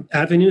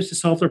avenues to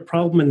solve their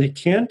problem, and they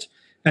can't.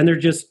 And they're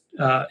just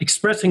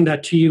expressing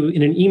that to you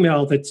in an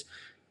email that's,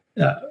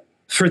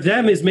 for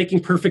them, is making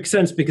perfect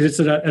sense because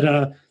it's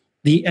at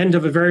the end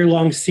of a very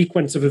long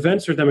sequence of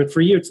events for them. And for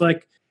you, it's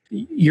like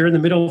you're in the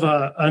middle of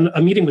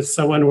a meeting with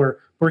someone or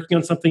working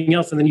on something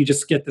else, and then you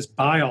just get this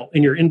bile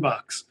in your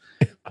inbox.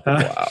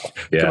 Wow.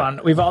 Yeah. Come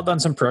on, we've all done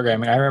some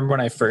programming. I remember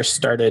when I first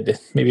started,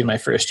 maybe in my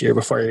first year,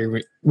 before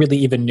I really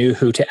even knew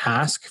who to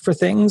ask for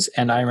things.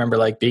 And I remember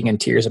like being in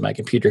tears at my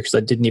computer because I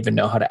didn't even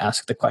know how to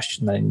ask the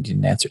question that I needed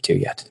an answer to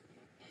yet.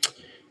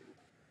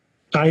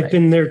 I've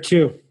been there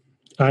too.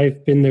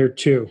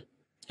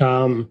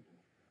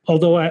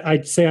 Although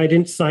I'd say I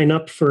didn't sign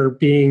up for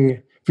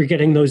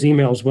getting those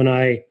emails when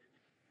I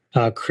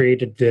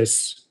created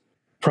this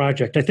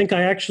project. I think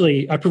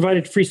I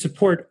provided free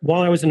support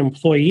while I was an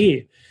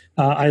employee.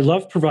 I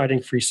love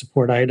providing free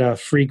support. I had a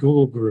free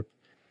Google group.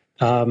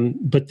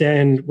 But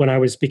then when I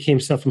became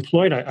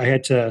self-employed, I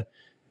had to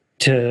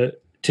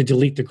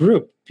delete the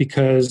group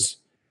because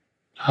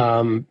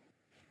when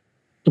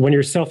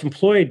you're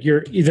self-employed,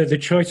 the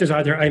choice is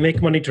either I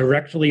make money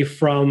directly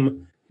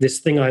from this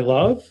thing I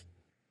love,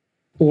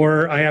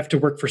 or I have to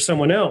work for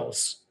someone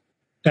else.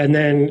 And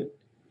then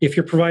if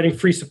you're providing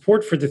free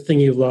support for the thing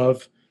you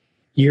love,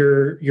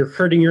 you're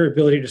hurting your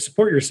ability to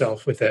support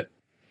yourself with it.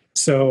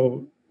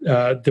 So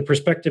the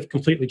perspective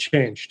completely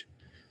changed.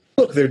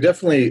 Look, there are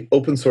definitely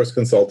open source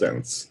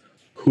consultants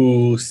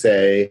who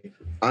say,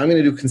 I'm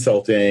going to do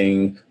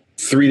consulting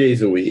 3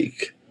 days a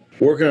week,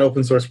 work on an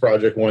open source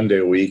project 1 day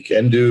a week,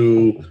 and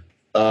do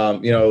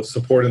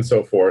support and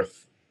so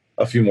forth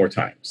a few more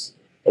times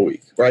a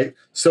week, right?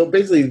 So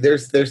basically,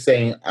 they're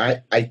saying,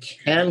 I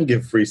can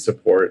give free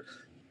support,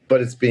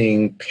 but it's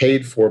being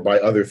paid for by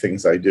other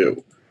things I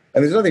do.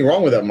 And there's nothing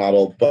wrong with that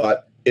model,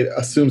 but it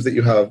assumes that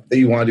you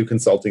want to do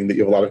consulting, that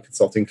you have a lot of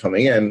consulting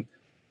coming in,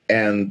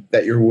 and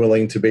that you're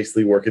willing to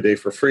basically work a day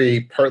for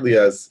free, partly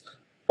as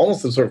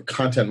almost a sort of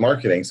content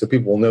marketing, so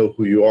people will know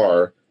who you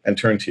are and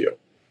turn to you.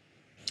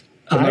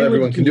 But not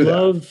everyone can do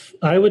that.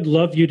 I would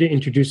love you to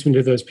introduce me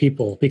to those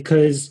people,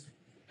 because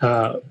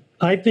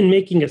I've been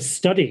making a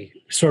study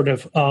sort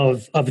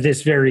of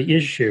this very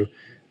issue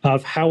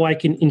of how I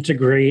can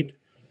integrate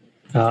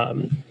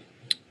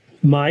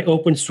my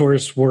open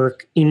source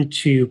work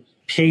into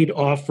paid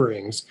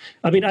offerings.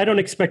 I mean, I don't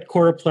expect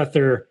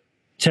Choroplethor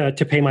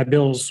to pay my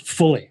bills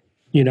fully.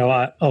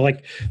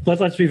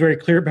 Let's be very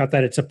clear about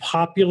that. It's a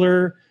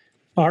popular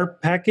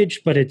art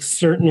package, but it's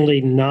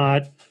certainly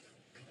not.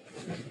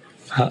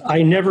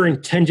 I never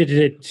intended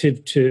it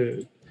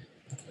to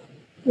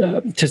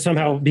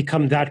somehow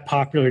become that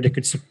popular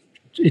that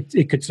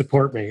it could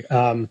support me,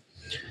 and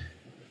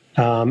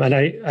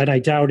I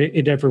doubt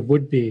it ever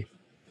would be.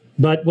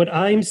 But what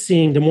I'm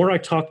seeing, the more I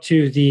talk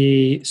to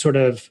the sort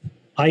of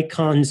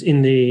icons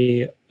in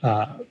the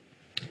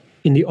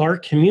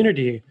art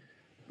community,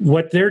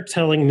 what they're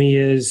telling me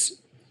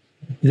is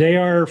they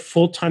are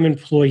full-time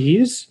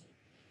employees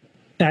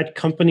at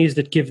companies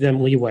that give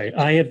them leeway.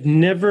 I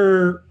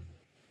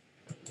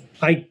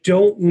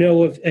don't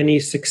know of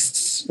any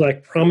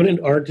prominent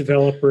art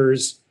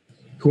developers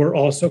who are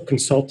also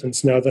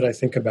consultants, now that I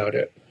think about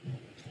it.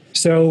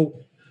 So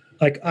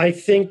I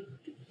think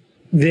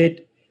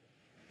that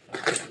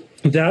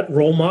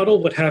role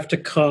model would have to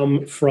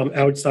come from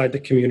outside the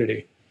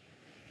community.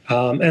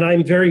 And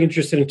I'm very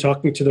interested in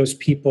talking to those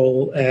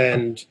people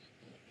and,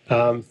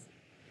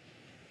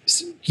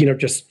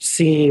 just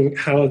seeing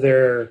how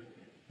their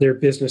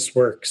business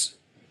works.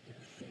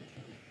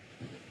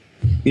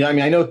 Yeah, I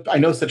mean, I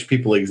know such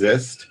people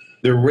exist.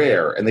 They're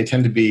rare, and they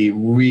tend to be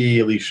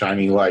really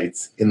shining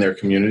lights in their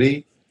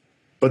community,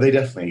 but they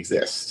definitely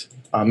exist.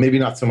 Maybe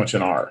not so much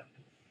in art,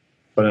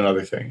 but in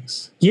other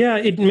things. Yeah,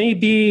 it may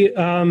be,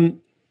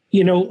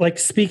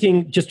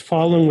 just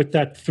following with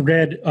that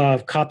thread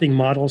of copying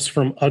models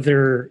from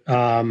other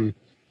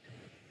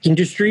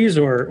industries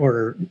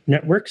or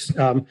networks.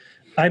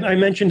 I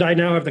mentioned I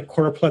now have the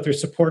Choroplethor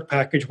support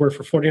package where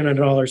for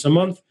 $49 a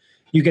month,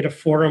 you get a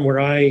forum where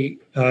I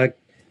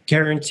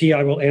guarantee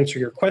I will answer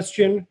your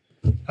question,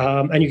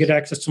 and you get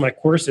access to my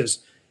courses.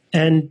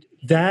 And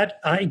that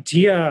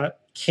idea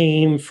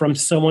came from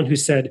someone who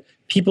said,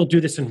 people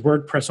do this in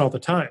WordPress all the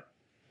time.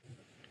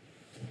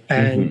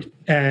 And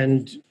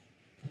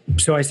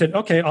so I said,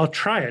 okay, I'll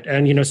try it.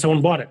 And,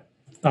 someone bought it.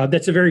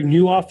 That's a very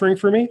new offering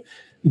for me,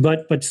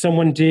 but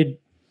someone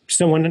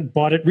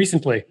bought it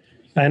recently,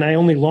 and I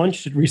only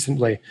launched it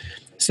recently.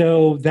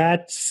 So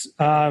that's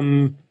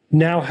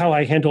now how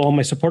I handle all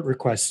my support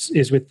requests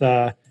is with,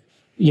 a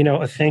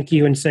thank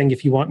you and saying,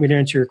 if you want me to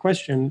answer your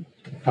question,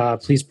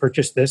 please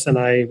purchase this and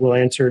I will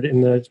answer it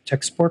in the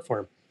tech support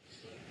form.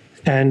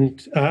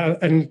 And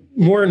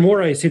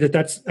more I see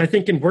I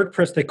think in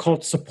WordPress, they call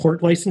it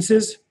support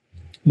licenses.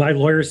 My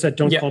lawyer said,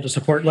 don't call it a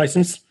support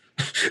license.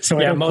 So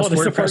yeah, most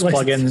WordPress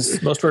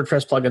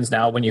plugins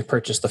now, when you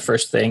purchase the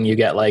first thing, you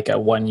get like a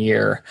 1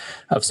 year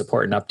of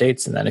support and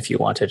updates. And then if you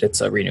want it,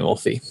 it's a renewal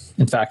fee.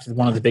 In fact,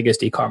 one of the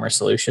biggest e-commerce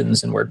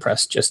solutions in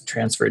WordPress just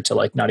transferred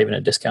to not even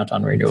a discount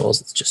on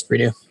renewals. It's just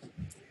renew.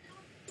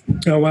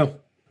 Oh, wow.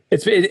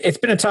 It's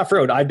been a tough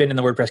road. I've been in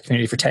the WordPress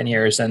community for 10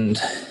 years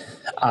and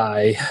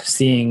I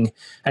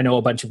know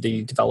a bunch of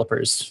the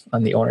developers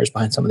and the owners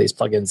behind some of these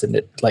plugins, and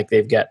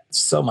they've got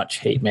so much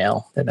hate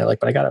mail, and they're like,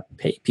 "But I gotta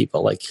pay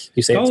people.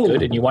 You say it's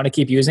good, and you want to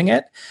keep using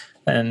it,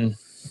 and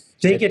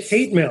they get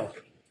hate mail."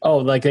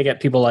 Oh, they get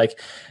people I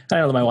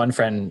know my one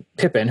friend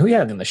Pippin, who he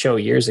had in the show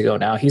years ago.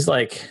 Now he's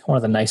one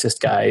of the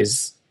nicest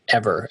guys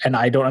ever, and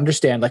I don't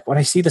understand. When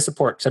I see the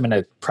support, because I'm in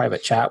a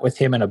private chat with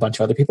him and a bunch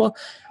of other people,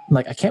 I'm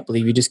like, I can't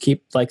believe you just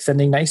keep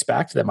sending nice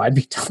back to them. I'd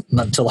be telling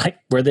them to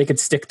where they could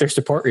stick their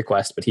support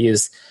request, but he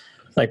is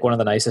one of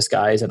the nicest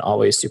guys and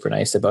always super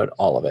nice about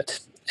all of it.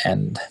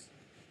 And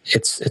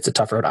it's a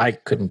tough road. I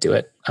couldn't do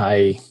it.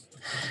 I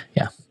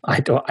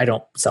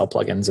don't sell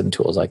plugins and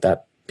tools like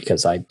that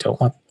because I don't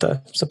want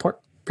the support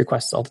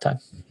requests all the time.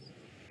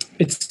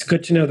 It's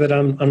good to know that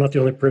I'm not the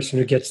only person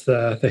who gets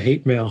the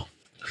hate mail,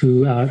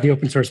 the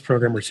open source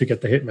programmers who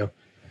get the hate mail.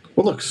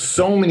 Well, look,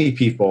 so many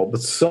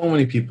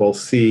people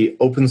see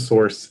open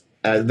source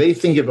as they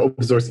think of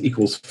open source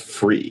equals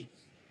free,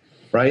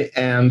 right?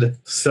 And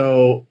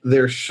so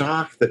they're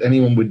shocked that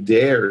anyone would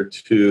dare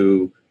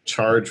to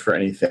charge for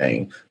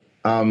anything.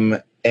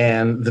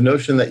 And the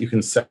notion that you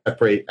can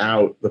separate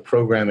out the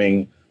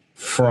programming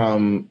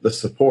from the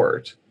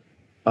support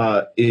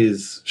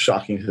is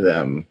shocking to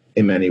them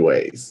in many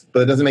ways.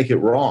 But it doesn't make it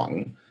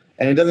wrong.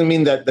 And it doesn't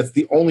mean that that's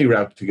the only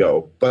route to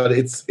go, but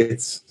it's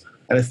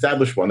an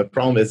established one. The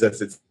problem is that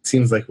it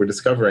seems like we're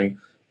discovering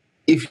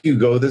if you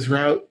go this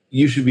route,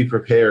 you should be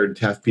prepared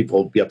to have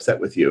people be upset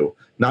with you,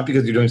 not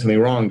because you're doing something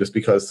wrong, just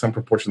because some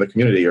proportion of the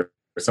community or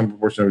some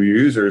proportion of your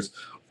users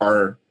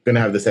are going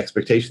to have this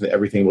expectation that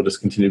everything will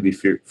just continue to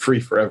be free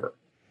forever.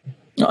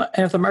 And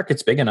if the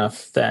market's big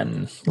enough,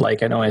 then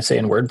like I know I say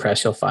in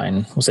WordPress, you'll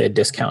find, we'll say a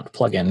discount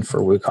plugin for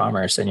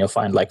WooCommerce, and you'll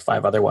find like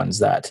 5 other ones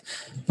that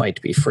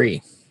might be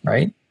free,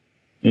 right?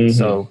 Mm-hmm.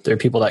 So there are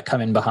people that come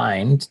in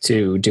behind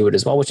to do it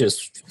as well, which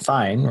is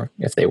fine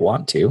if they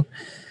want to.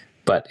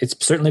 But it's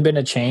certainly been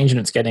a change, and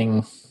it's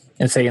getting,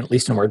 and say at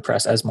least in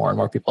WordPress, as more and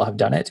more people have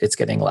done it, it's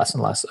getting less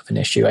and less of an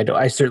issue.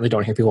 I certainly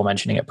don't hear people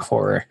mentioning it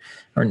before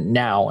or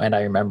now. And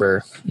I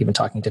remember even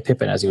talking to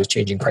Pippin as he was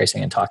changing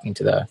pricing and talking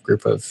to the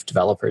group of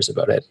developers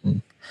about it,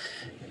 and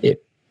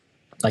it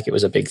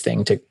was a big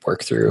thing to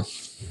work through.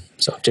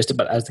 So just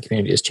about as the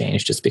community has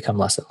changed, it's become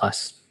less and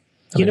less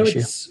of an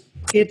issue.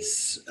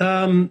 It's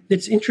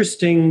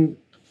interesting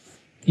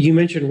you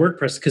mentioned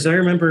WordPress, because I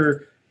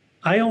remember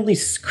I only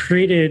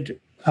created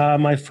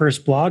my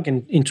first blog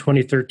in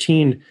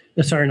 2013.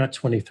 Sorry, not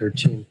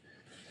 2013.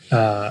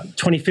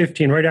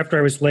 2015, right after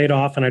I was laid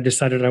off and I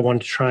decided I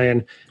wanted to try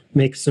and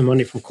make some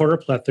money from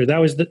Quarterplether.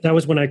 That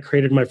was when I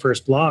created my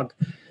first blog.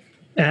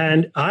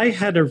 And I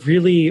had a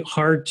really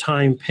hard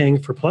time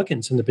paying for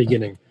plugins in the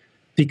beginning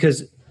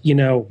because,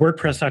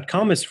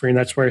 WordPress.com is free, and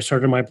that's where I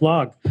started my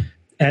blog.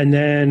 And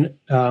then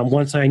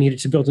once I needed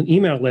to build an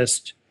email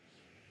list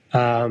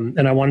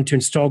and I wanted to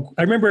install,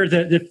 I remember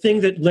the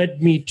thing that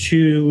led me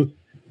to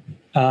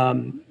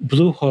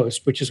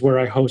Bluehost, which is where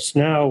I host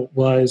now, it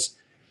was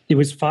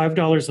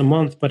 $5 a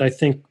month, but I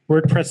think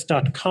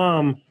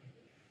WordPress.com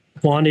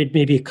wanted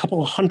maybe a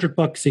couple of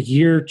 $100 a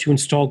year to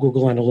install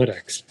Google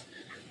Analytics.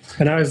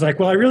 And I was like,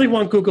 well, I really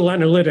want Google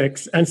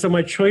Analytics. And so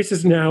my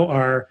choices now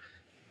are,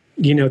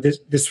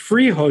 this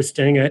free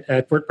hosting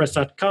at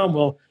WordPress.com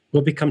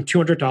will become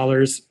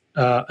 $200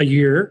 a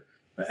year.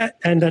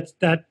 And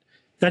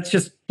that's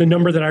just the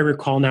number that I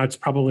recall now. It's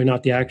probably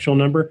not the actual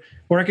number.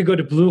 Or I could go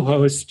to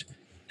Bluehost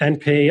and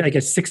pay, I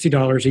guess,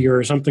 $60 a year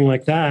or something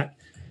like that.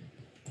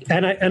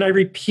 And I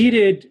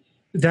repeated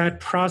that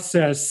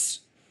process.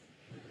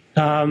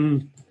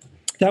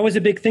 That was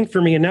a big thing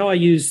for me. And now I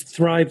use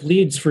Thrive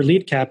Leads for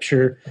lead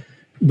capture.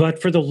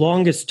 But for the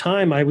longest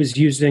time, I was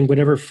using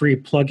whatever free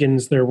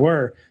plugins there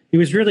were. It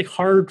was really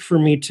hard for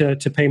me to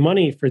pay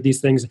money for these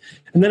things.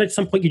 And then at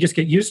some point, you just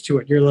get used to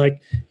it. You're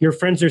like, your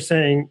friends are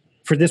saying,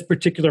 for this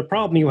particular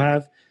problem you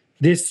have,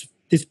 this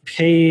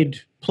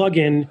paid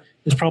plugin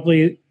is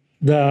probably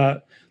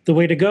the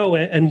way to go.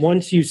 And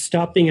once you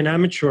stop being an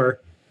amateur,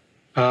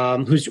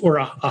 or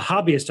a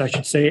hobbyist, I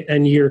should say,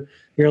 and you're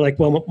like,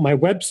 well, my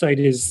website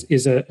is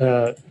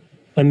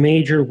a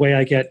major way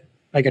I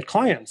get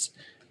clients.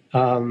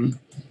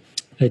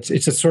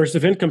 It's a source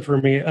of income for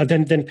me.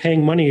 Then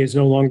paying money is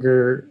no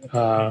longer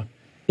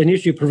an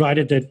issue,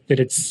 provided that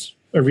it's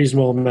a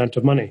reasonable amount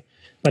of money.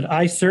 But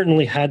I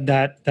certainly had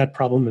that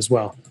problem as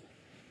well.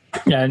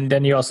 Yeah, and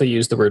then you also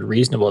use the word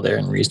reasonable there,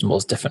 and reasonable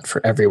is different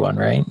for everyone,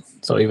 right?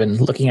 So even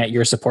looking at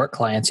your support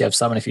clients, you have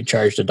someone, if you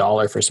charged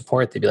 $1 for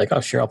support, they'd be like, oh,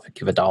 sure, I'll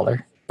give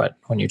 $1. But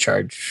when you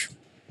charge,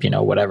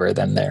 whatever,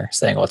 then they're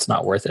saying, well, it's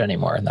not worth it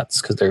anymore. And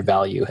that's because their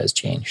value has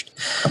changed.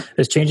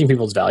 Because changing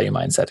people's value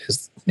mindset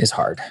is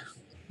hard.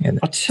 And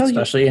I'll tell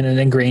especially in an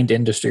ingrained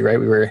industry, right?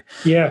 We were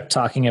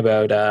talking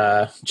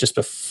about just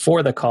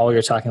before the call, we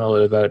were talking a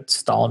little bit about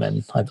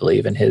Stallman, I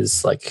believe, and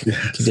his he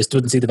just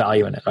wouldn't see the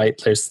value in it, right?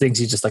 There's things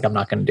he's just like, I'm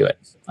not going to do it.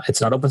 It's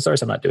not open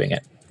source. I'm not doing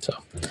it. So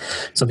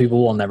some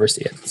people will never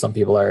see it. Some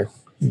people are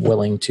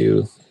willing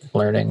to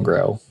learn and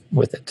grow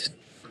with it.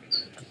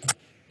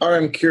 All right,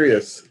 I'm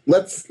curious.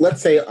 Let's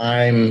say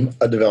I'm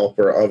a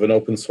developer of an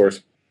open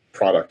source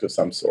product of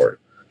some sort,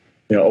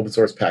 open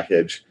source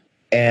package,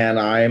 and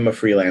I'm a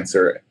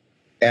freelancer,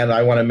 and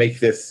I want to make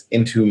this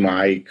into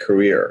my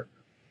career.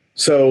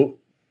 So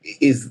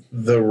is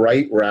the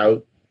right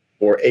route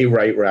or a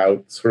right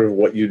route sort of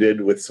what you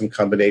did with some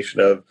combination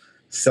of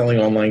selling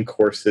online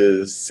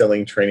courses,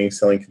 selling training,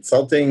 selling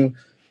consulting?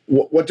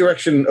 What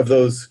direction of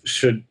those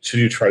should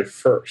you try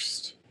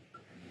first?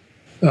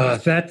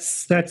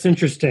 That's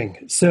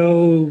interesting.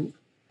 So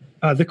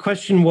the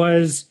question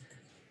was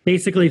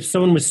basically if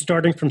someone was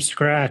starting from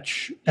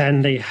scratch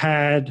and they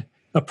had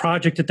a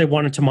project that they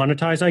wanted to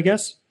monetize, I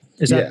guess.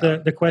 Is that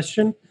the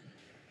question?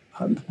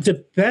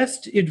 The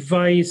best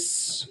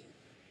advice,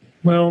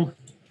 well,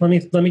 Let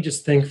me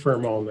just think for a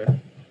moment.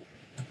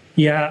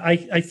 Yeah,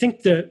 I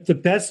think the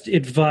best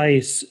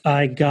advice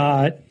I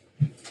got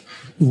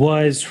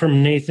was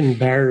from Nathan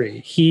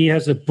Barry. He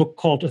has a book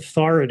called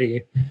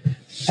Authority,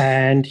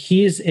 and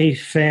he's a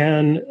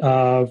fan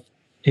of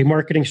a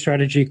marketing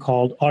strategy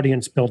called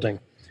audience building.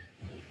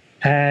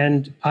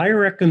 And I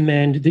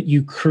recommend that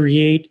you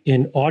create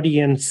an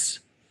audience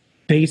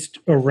based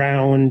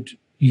around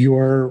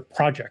your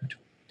project,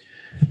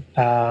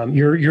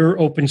 your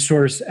open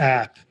source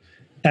app.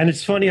 And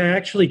it's funny, I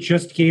actually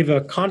just gave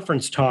a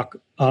conference talk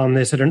on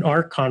this at an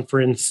ARC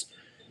conference,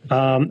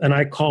 and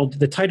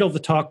the title of the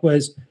talk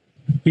was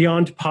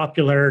Beyond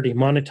Popularity,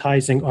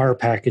 Monetizing R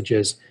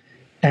packages.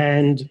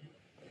 And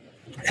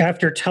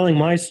after telling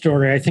my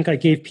story, I think I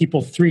gave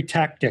people 3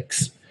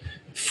 tactics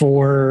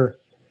for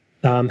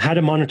how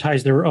to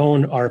monetize their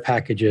own R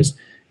packages.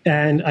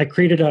 And I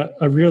created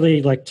a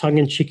really like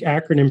tongue-in-cheek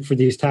acronym for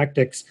these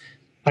tactics.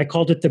 I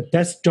called it the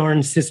best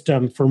darn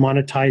system for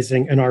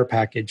monetizing an R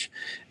package.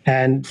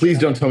 And please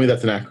don't tell me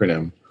that's an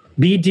acronym.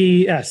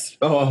 BDS.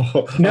 No,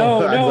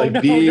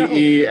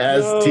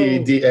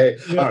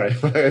 BESTDA. No, all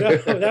right. No,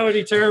 that would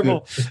be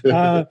terrible.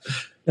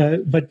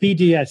 But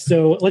BDS.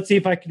 So let's see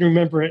if I can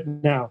remember it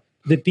now.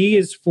 The B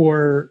is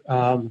for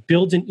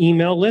build an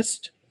email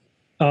list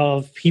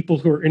of people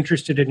who are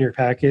interested in your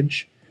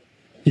package.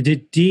 The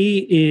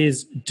D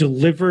is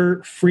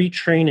deliver free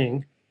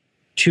training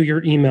to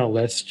your email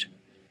list.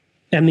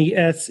 And the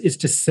S is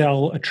to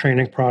sell a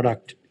training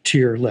product to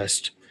your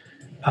list.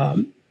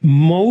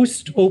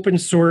 Most open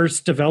source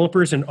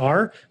developers in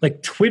R,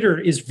 like Twitter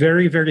is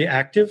very, very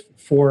active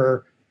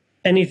for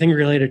anything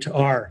related to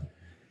R.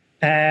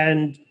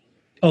 And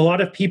a lot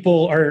of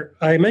people are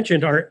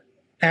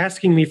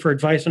asking me for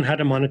advice on how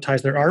to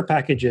monetize their R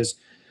packages.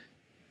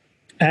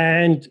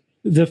 And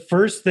the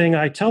first thing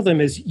I tell them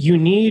is you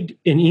need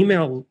the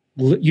email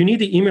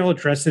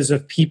addresses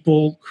of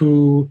people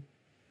who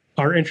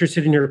are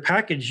interested in your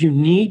package. You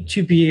need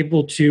to be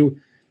able to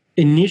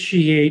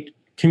initiate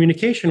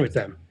communication with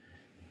them.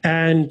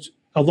 And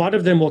a lot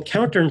of them will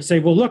counter and say,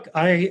 well, look,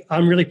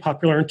 I'm really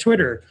popular on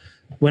Twitter.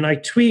 When I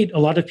tweet, a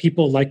lot of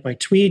people like my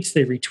tweets.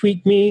 They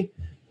retweet me.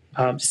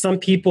 Some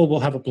people will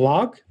have a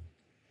blog.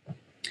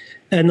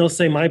 And they'll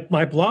say,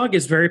 my blog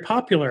is very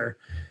popular.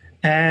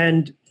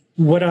 And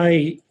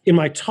in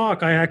my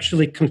talk, I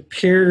actually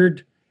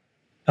compared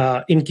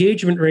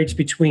engagement rates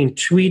between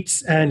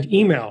tweets and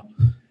email.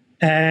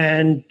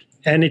 And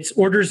it's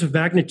orders of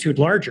magnitude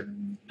larger.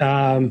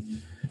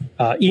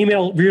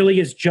 Email really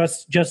is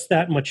just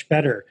that much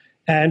better.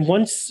 And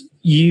once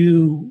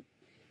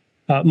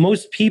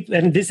most people,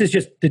 and this is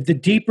just the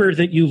deeper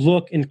that you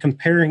look in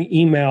comparing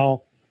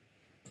email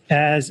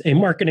as a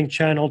marketing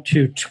channel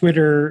to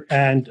Twitter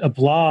and a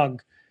blog,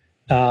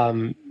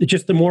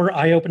 just the more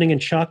eye-opening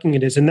and shocking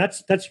it is. And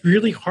that's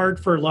really hard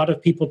for a lot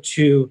of people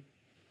to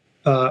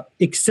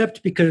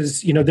accept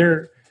because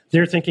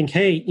they're thinking,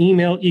 hey,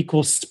 email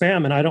equals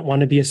spam, and I don't want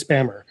to be a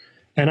spammer.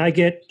 And I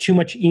get too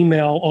much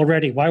email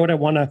already. Why would I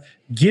want to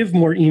give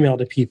more email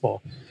to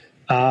people?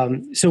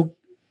 So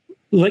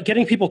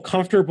getting people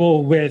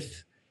comfortable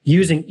with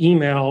using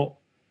email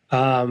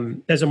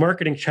as a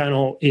marketing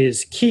channel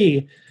is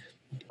key.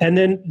 And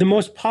then the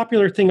most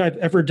popular thing I've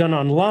ever done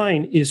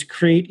online is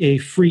create a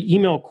free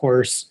email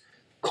course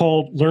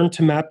called Learn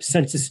to Map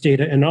Census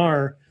Data in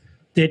R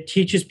that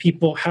teaches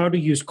people how to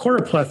use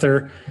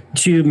Choroplethor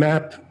to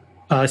map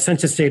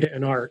census data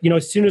in R.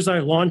 As soon as I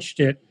launched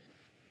it,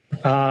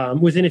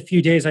 within a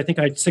few days, I think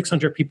I had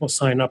 600 people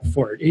sign up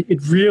for it. It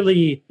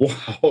really...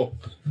 Wow.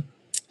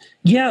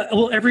 Yeah,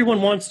 well,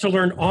 everyone wants to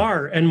learn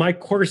R, and my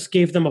course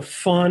gave them a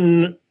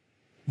fun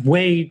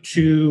way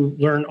to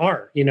learn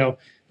R.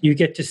 You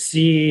get to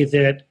see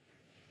that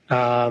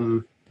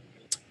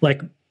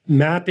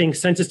mapping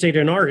census data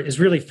in R is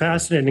really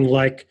fascinating,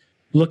 like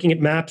looking at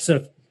maps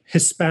of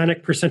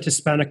percent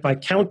Hispanic by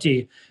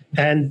county,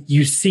 and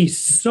you see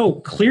so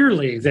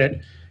clearly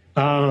that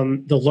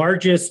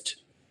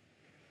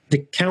the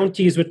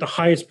counties with the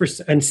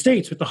highest and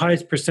states with the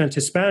highest percent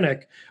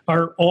Hispanic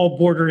are all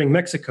bordering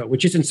Mexico,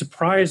 which isn't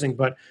surprising,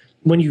 but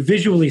when you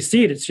visually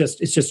see it, it's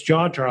just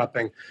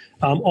jaw-dropping.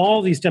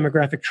 All these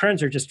demographic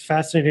trends are just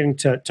fascinating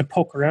to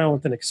poke around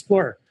with and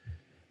explore.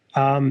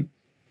 And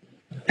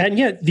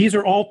yet, these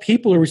are all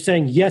people who are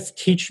saying, yes,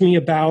 teach me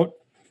about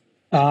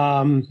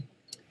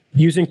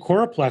using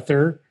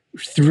Choroplethor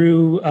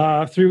through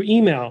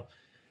email.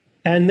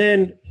 And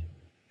then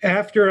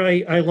after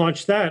I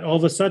launched that, all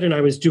of a sudden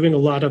I was doing a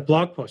lot of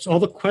blog posts. All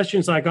the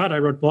questions I got, I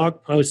wrote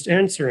blog posts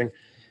answering.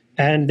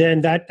 And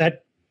then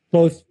that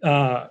both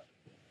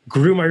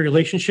grew my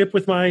relationship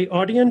with my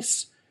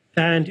audience,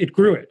 and it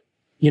grew it.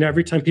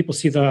 Every time people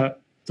see the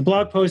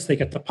blog post, they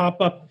get the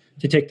pop-up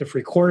to take the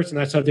free course, and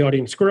that's how the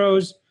audience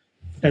grows.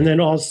 And then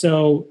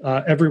also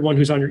everyone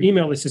who's on your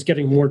email list is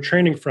getting more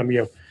training from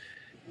you.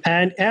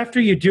 And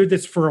after you do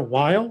this for a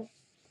while,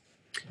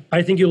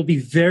 I think it'll be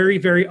very,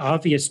 very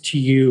obvious to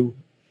you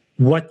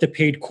what the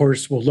paid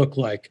course will look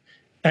like.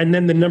 And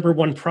then the number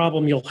one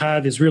problem you'll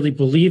have is really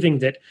believing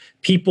that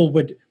people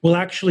will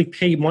actually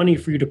pay money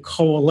for you to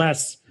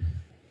coalesce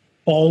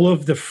all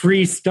of the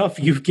free stuff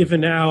you've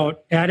given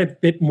out, add a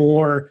bit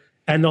more,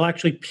 and they'll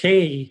actually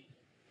pay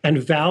and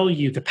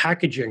value the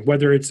packaging,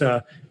 whether it's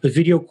a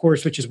video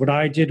course, which is what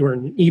I did, or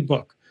an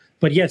ebook.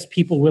 But yes,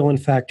 people will in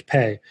fact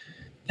pay.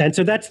 And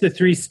so that's the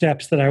 3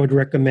 steps that I would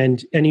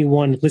recommend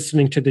anyone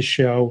listening to the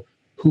show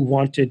who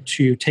wanted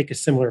to take a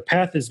similar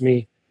path as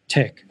me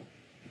take.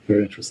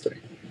 Very interesting.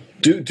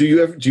 Do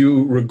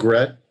you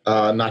regret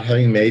not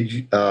having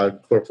made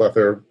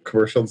Chlorplether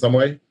commercial in some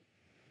way?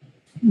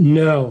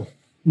 No,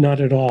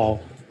 not at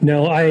all.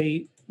 No,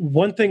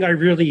 one thing I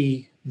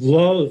really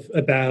love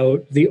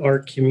about the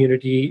art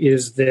community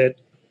is that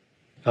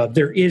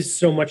there is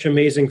so much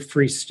amazing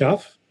free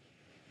stuff,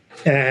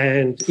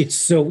 and it's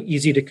so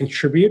easy to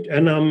contribute.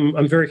 And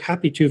I'm very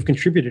happy to have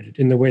contributed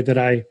in the way that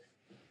I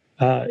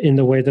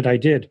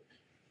did.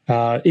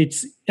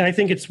 I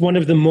think it's one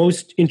of the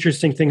most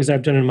interesting things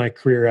I've done in my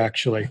career,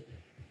 actually.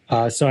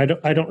 So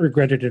I don't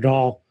regret it at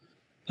all.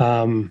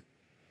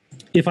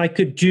 If I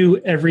could do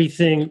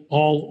everything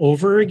all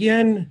over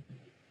again,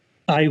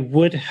 I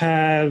would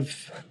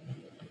have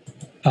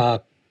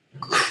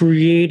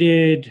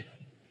created,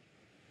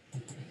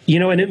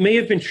 and it may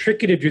have been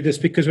tricky to do this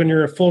because when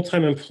you're a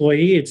full-time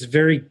employee, it's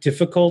very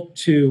difficult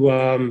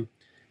to,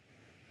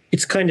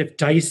 it's kind of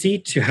dicey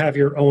to have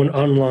your own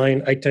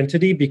online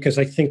identity, because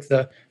I think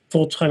the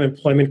full-time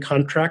employment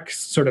contracts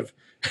sort of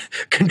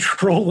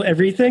control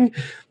everything.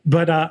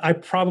 But I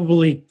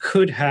probably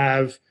could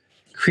have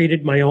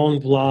created my own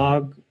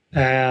blog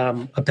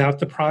about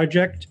the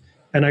project.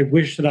 And I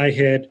wish that I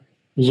had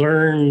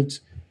learned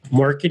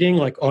marketing,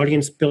 like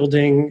audience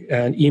building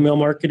and email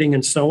marketing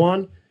and so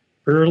on,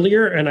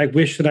 earlier. And I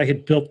wish that I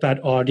had built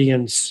that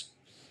audience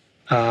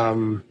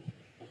from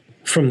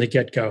the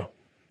get-go.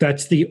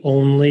 That's the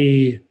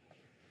only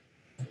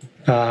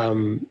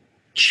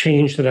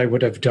change that I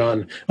would have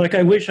done. Like,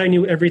 I wish I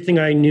knew everything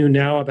I knew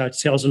now about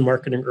sales and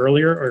marketing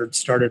earlier, or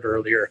started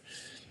earlier.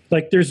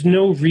 Like, there's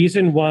no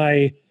reason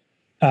why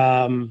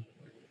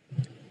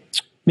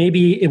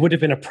maybe it would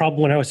have been a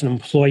problem when I was an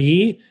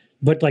employee,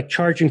 but like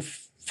charging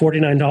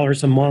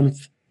 $49 a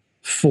month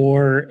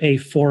for a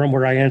forum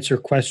where I answer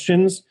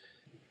questions,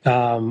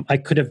 I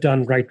could have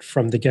done right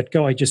from the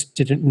get-go. I just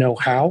didn't know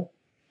how.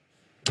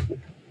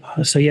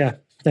 So yeah,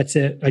 that's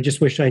it. I just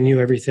wish I knew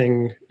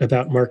everything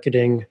about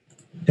marketing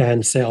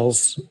and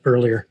sales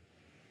earlier.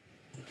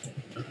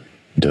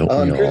 Don't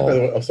we all?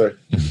 Oh, sorry.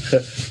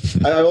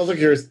 I'm also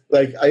curious,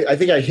 like, I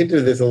think I hinted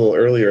at this a little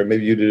earlier,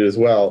 maybe you did as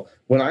well.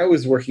 When I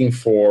was working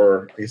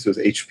for, I guess it was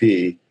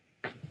HP,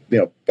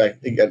 back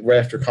right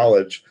after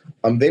college,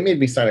 they made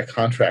me sign a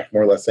contract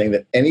more or less saying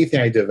that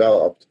anything I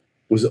developed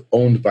was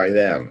owned by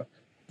them.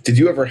 Did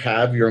you ever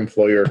have your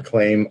employer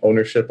claim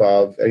ownership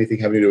of anything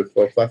having to do with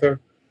Chlorplether?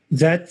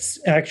 That's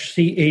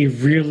actually a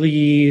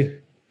really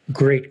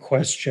great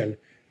question.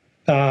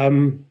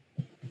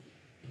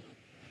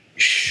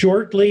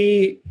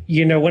 Shortly,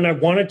 when I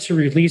wanted to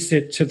release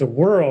it to the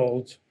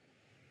world,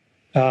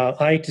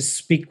 I had to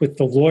speak with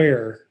the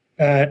lawyer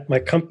at my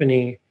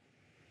company.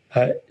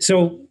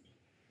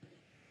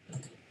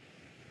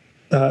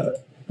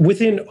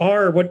 Within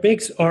R, what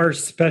makes R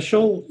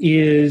special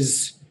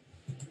is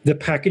the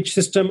package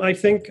system, I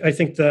think. I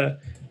think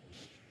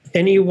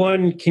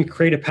anyone can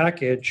create a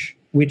package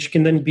which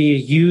can then be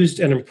used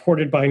and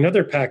imported by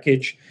another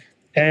package.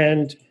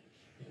 And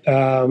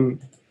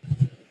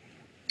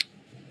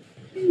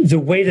the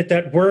way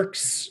that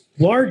works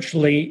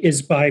largely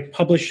is by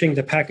publishing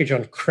the package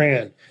on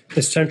CRAN,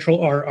 the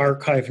Central R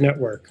Archive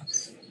Network.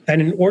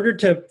 And in order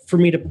for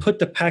me to put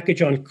the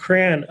package on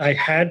CRAN, I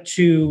had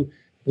to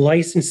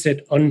license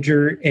it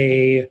under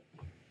a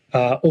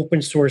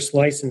open source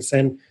license.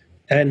 And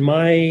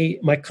my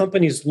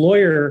company's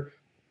lawyer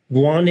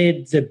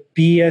wanted the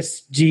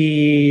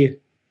BSD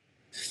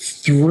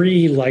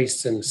 3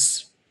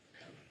 license.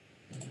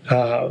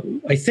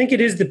 I think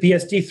it is the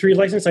BSD 3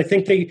 license. I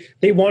think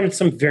they wanted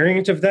some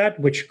variant of that,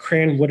 which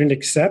CRAN wouldn't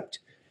accept.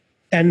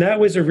 And that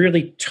was a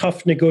really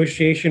tough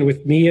negotiation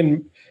with me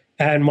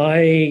and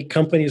my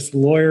company's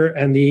lawyer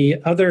and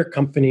the other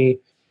company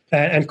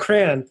and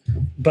CRAN.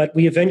 But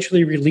we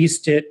eventually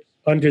released it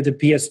under the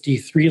BSD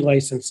 3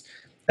 license.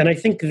 And I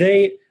think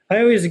I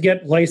always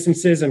get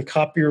licenses and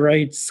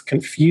copyrights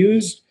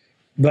confused,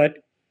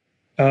 but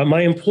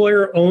my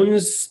employer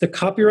owns the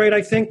copyright,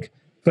 I think,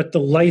 but the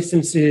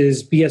license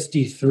is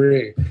BSD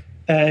 3.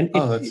 And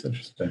that's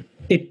interesting.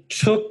 It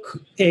took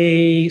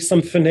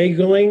some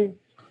finagling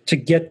to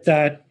get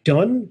that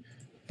done,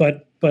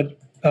 but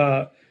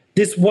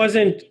this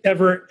wasn't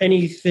ever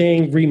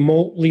anything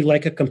remotely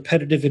like a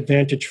competitive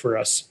advantage for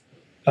us.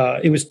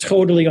 It was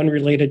totally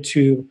unrelated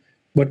to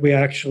what we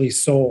actually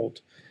sold.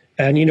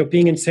 And,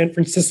 being in San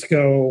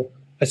Francisco,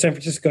 a San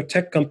Francisco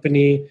tech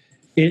company,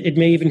 it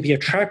may even be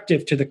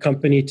attractive to the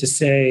company to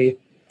say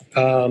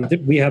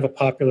that we have a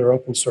popular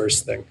open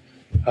source thing.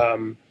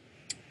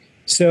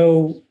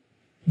 So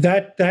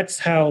that's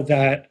how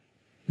that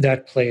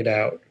played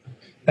out.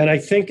 And I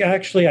think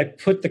actually I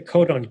put the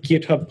code on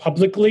GitHub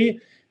publicly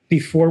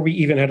before we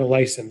even had a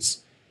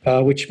license,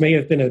 which may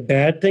have been a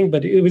bad thing,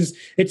 but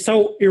it's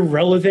so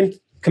irrelevant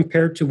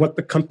compared to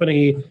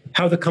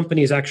how the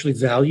company is actually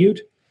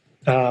valued.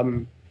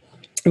 It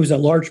was a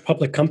large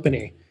public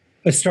company,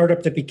 a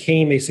startup that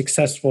became a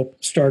successful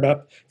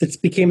startup,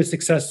 that became a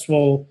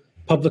successful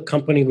public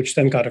company, which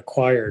then got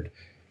acquired.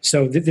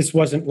 So this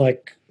wasn't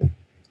like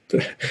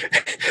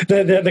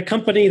the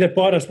company that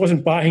bought us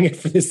wasn't buying it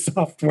for this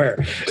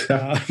software.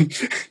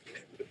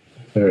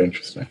 Very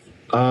interesting.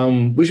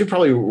 We should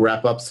probably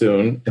wrap up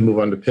soon and move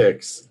on to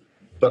picks.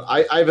 But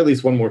I have at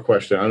least one more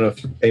question. I don't know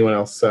if anyone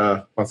else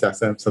wants to ask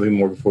them something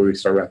more before we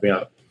start wrapping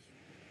up.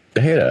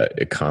 I had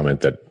a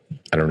comment that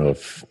I don't know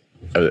if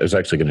I was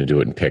actually going to do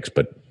it in picks,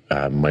 but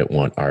might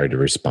want Ari to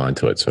respond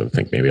to it. So I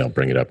think maybe I'll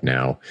bring it up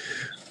now,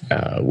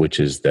 which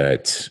is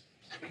that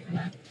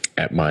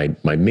at my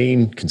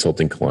main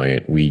consulting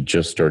client, we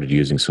just started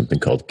using something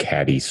called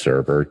Caddy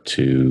Server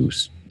to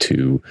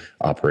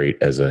operate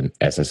as an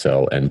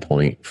SSL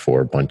endpoint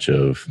for a bunch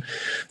of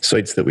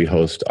sites that we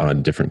host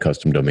on different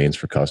custom domains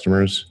for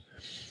customers.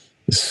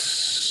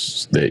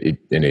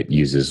 And it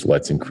uses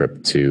Let's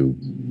Encrypt to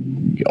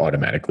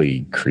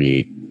automatically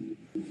create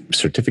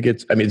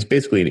certificates. I mean, it's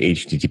basically an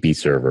HTTP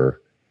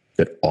server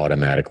that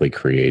automatically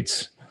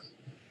creates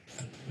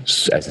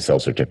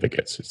SSL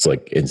certificates. It's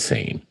like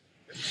insane.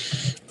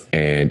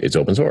 And it's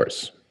open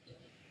source.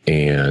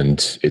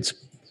 And it's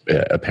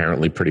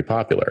apparently pretty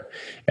popular.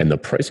 And the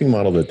pricing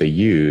model that they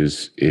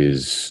use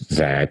is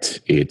that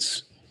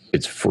it's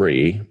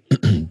free,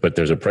 but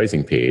there's a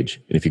pricing page.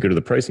 And if you go to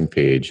the pricing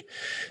page,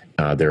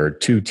 there are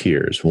two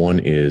tiers. One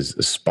is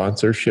a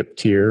sponsorship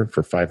tier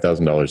for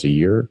 $5,000 a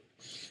year,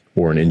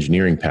 or an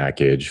engineering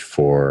package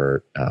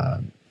for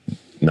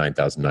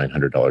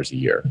 $9,900 a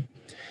year.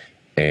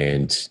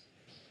 And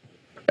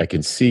I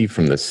can see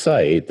from the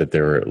site that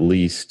there are at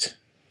least,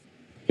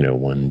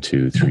 1,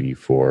 2, 3,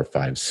 4,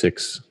 5,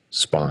 6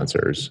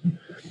 sponsors.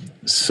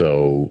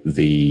 So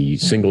the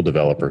single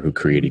developer who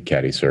created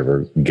Caddy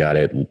Server got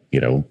it,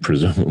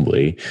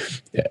 presumably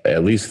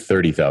at least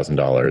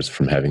 $30,000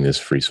 from having this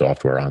free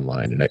software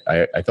online. And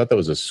I thought that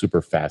was a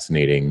super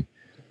fascinating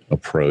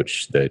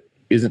approach that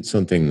isn't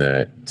something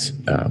that,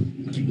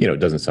 it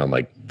doesn't sound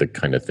like the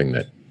kind of thing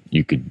that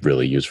you could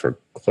really use for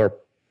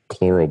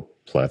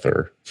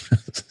chloroplether.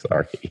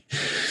 Sorry.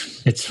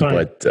 It's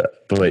fine.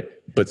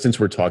 But since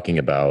we're talking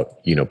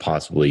about,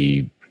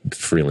 possibly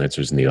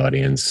freelancers in the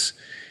audience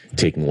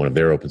taking one of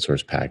their open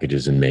source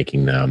packages and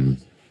making them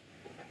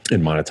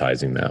and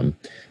monetizing them,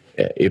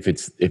 if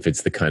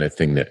it's the kind of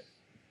thing that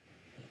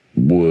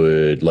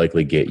would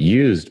likely get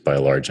used by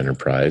a large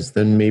enterprise,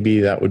 then maybe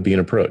that would be an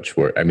approach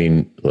where,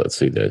 let's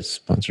see, the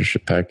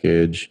sponsorship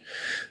package,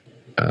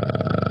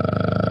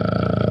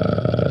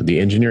 the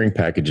engineering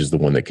package is the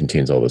one that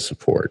contains all the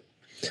support.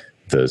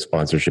 The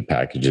sponsorship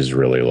package is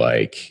really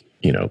like,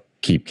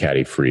 keep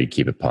Caddy free,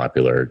 keep it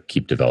popular,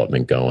 keep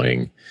development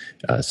going,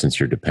 since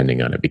you're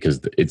depending on it, because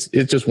it's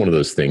just one of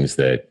those things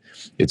that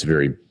it's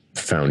very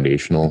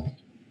foundational,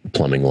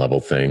 plumbing level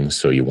thing.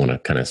 So you want to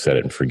kind of set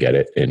it and forget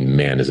it. And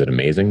man, is it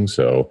amazing.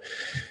 So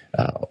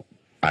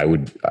I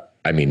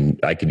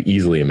could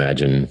easily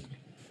imagine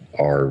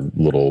our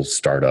little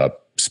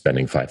startup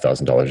spending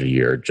 $5,000 a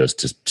year just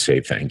to say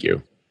thank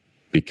you,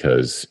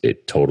 because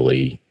it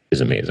totally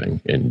is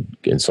amazing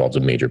and solves a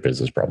major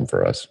business problem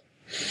for us.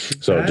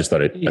 So I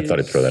thought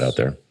I'd throw that out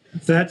there.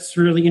 That's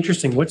really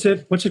interesting. What's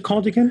it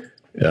called again?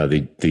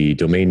 The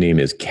domain name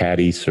is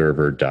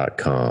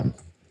caddyserver.com.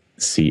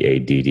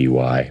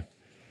 CADDY.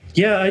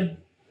 Yeah, I'm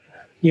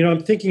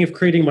thinking of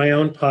creating my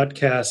own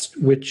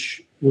podcast,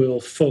 which will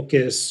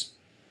focus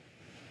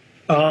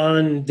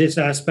on this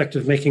aspect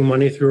of making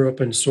money through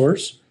open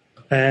source.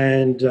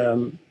 And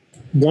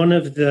one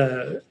of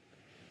the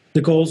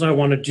goals I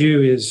want to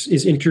do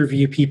is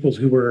interview people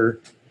who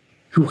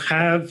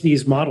have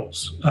these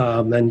models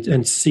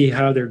and see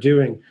how they're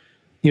doing.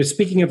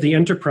 Speaking of the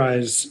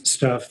enterprise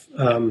stuff,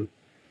 one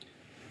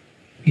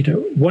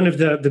of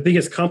the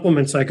biggest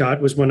compliments I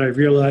got was when I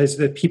realized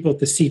that people at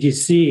the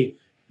CDC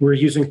were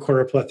using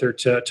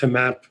chloroplether to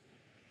map,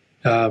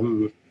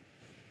 health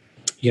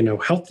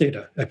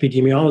data,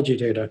 epidemiology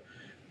data.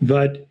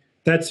 But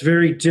that's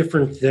very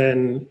different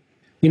than,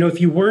 if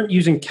you weren't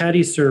using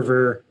Caddy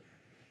Server,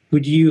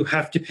 would you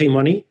have to pay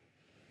money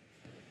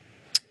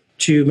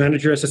to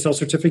manage your SSL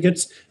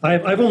certificates?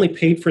 I've only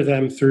paid for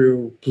them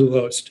through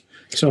Bluehost,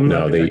 so I'm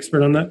not an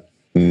expert on that.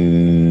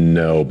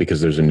 No,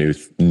 because there's a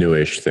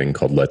newish thing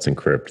called Let's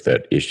Encrypt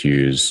that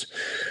issues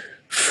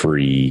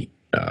free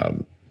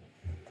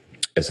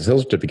SSL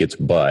certificates,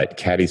 but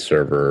Caddy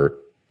Server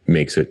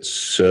makes it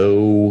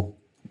so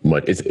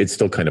much. It's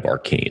still kind of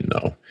arcane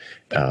though.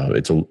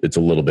 It's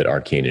a little bit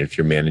arcane. And if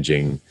you're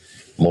managing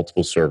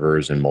multiple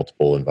servers and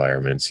multiple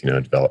environments,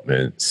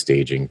 development,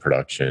 staging,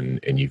 production,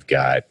 and you've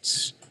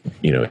got,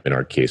 in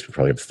our case, we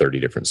probably have 30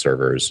 different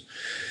servers.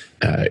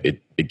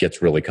 It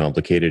gets really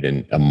complicated,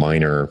 and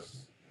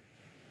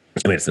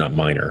it's not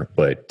minor,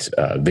 but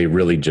they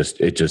really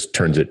it just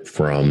turns it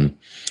from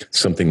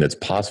something that's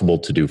possible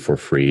to do for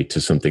free to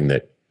something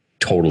that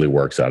totally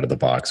works out of the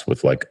box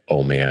with like,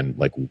 oh man,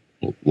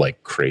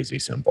 like crazy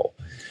simple.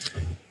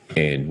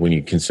 And when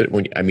you consider,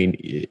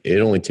 it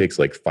only takes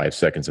like 5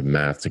 seconds of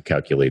math to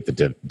calculate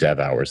the dev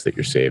hours that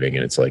you're saving.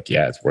 And it's like,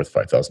 yeah, it's worth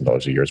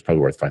 $5,000 a year. It's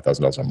probably worth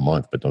 $5,000 a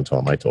month, but don't tell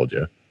them I told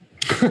you.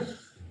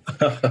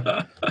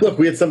 Look,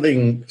 we had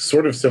something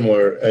sort of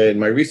similar in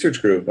my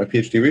research group, my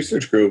PhD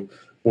research group,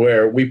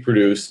 where we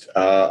produced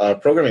a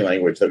programming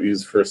language that we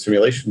used for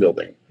simulation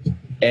building.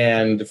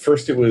 And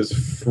first it was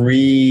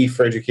free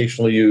for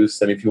educational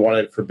use. And if you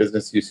wanted it for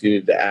business use, you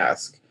needed to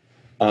ask.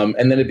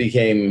 And then it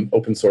became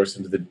open source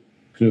into the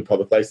GNU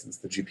public license,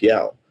 the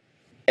GPL.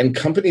 And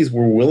companies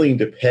were willing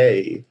to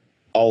pay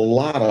a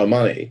lot of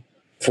money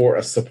for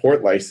a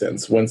support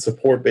license when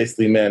support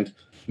basically meant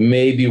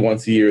maybe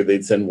once a year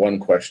they'd send one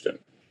question.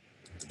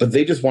 But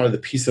they just wanted the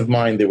peace of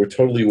mind they were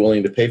totally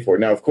willing to pay for.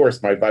 Now, of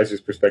course, my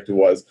advisor's perspective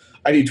was,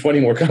 I need 20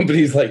 more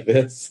companies like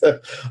this.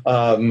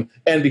 And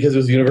because it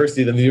was a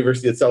university, then the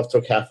university itself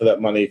took half of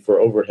that money for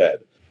overhead.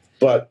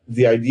 But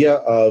the idea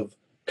of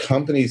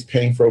companies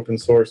paying for open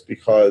source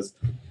because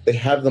they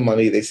have the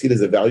money, they see it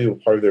as a valuable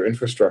part of their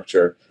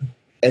infrastructure,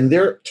 and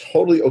they're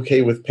totally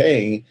okay with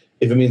paying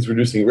if it means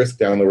reducing risk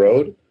down the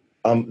road.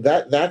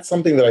 That's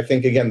something that I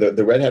think, again,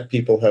 the Red Hat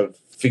people have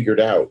figured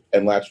out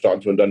and latched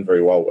onto and done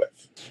very well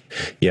with.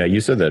 Yeah,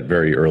 you said that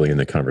very early in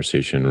the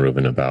conversation,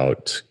 Ruben,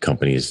 about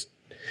companies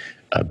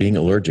being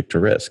allergic to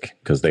risk,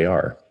 because they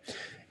are.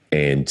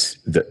 And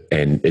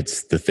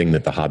it's the thing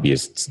that the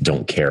hobbyists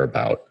don't care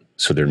about.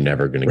 So they're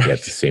never going to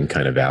get the same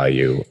kind of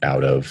value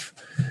out of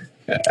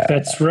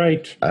that's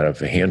right. Out of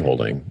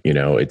hand-holding.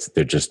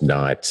 They're just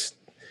not.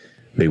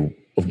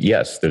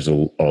 Yes, there's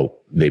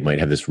they might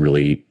have this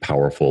really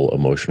powerful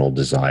emotional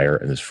desire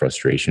and this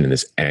frustration and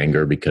this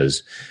anger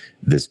because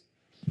this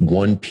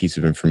one piece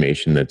of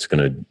information that's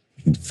going to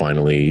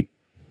finally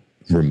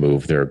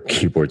remove their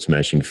keyboard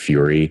smashing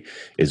fury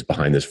is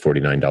behind this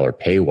 $49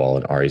 paywall,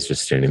 and Ari's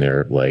just standing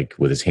there like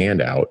with his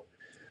hand out.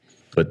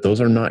 But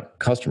those are not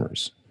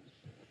customers.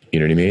 You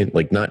know what I mean?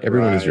 Like, not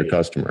everyone is your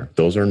customer.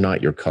 Those are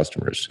not your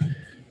customers.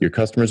 Your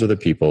customers are the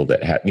people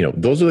that have,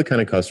 those are the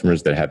kind of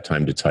customers that have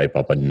time to type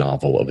up a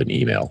novel of an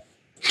email.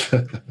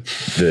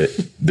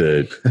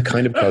 The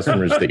kind of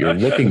customers that you're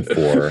looking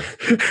for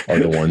are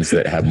the ones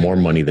that have more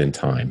money than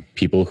time.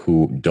 People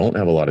who don't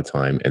have a lot of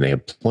time and they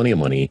have plenty of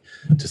money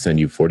to send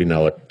you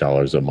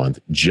 $40 a month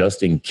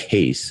just in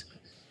case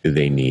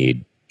they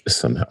need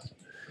some help.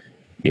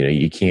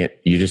 You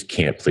just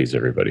can't please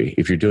everybody.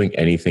 If you're doing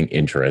anything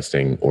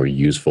interesting or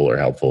useful or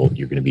helpful,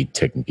 you're going to be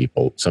ticking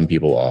some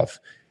people off,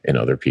 and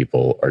other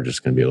people are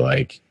just going to be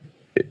like,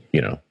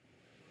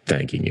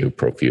 thanking you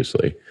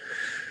profusely.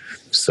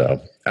 So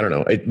I don't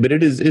know, but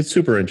it's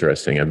super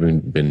interesting. I've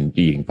been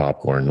eating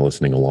popcorn and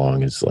listening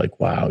along. It's like,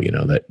 wow,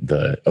 that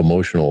the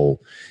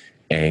emotional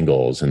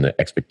angles and the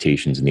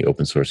expectations in the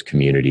open source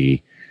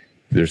community,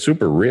 they're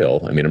super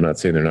real. I mean, I'm not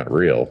saying they're not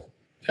real.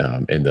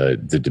 And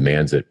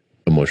the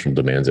emotional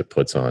demands it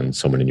puts on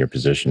someone in your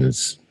position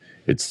it's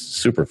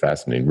super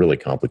fascinating, really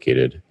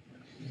complicated.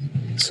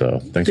 So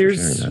thanks for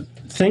sharing that.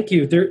 Thank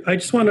you. I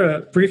just want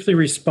to briefly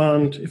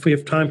respond, if we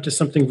have time, to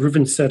something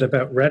Ruben said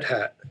about Red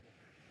Hat.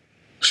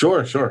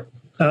 Sure. If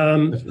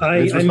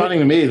it's responding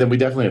to me, then we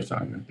definitely have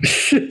time.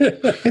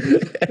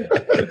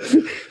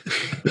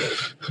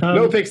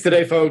 No picks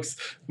today, folks.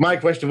 My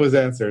question was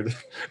answered.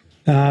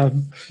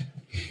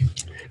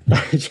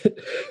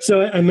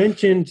 So I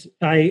mentioned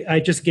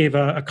I just gave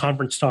a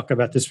conference talk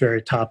about this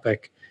very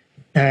topic.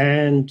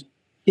 And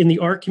in the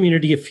R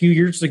community a few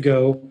years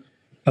ago,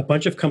 a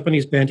bunch of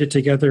companies banded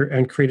together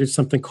and created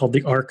something called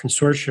the R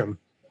Consortium,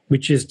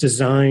 which is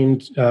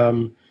designed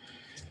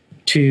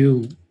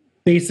to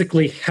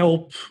basically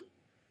help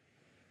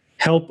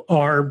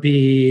R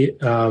be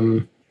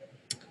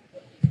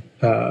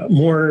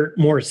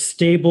more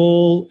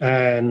stable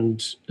and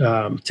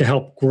to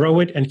help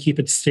grow it and keep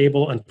it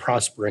stable and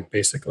prospering,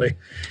 basically.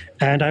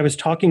 And I was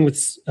talking with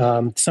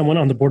someone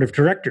on the board of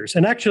directors,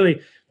 and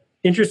actually,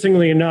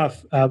 interestingly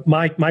enough,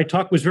 my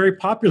talk was very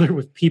popular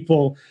with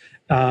people,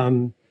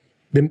 the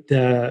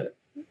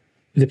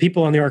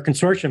people on the R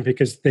Consortium,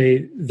 because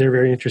they're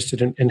very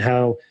interested in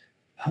how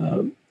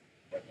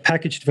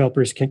package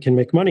developers can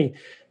make money.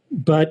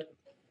 But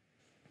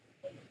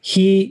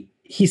he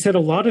said a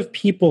lot of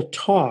people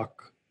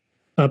talk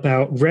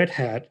about Red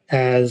Hat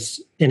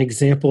as an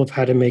example of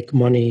how to make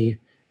money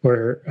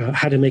or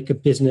how to make a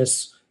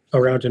business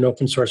around an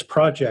open source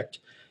project.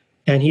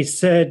 And he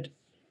said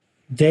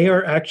they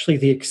are actually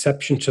the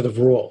exception to the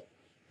rule.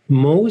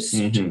 Most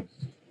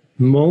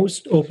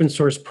open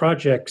source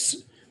projects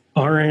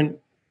aren't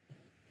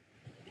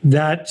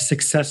that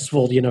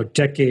successful,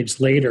 decades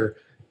later.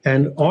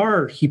 And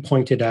R, he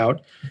pointed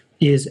out,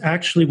 is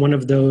actually one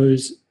of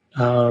those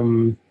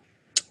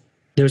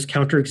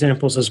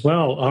counterexamples as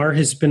well. R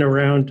has been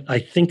around, I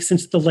think,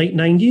 since the late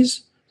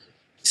 90s.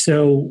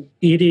 So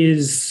it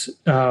is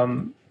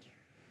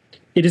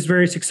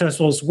very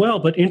successful as well.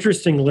 But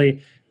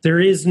interestingly, there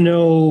is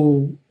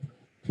no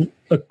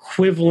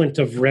equivalent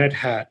of Red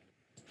Hat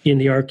in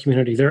the R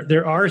community.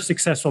 There are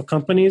successful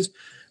companies,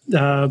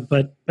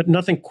 but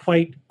nothing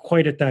quite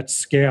at that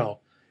scale.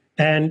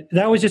 And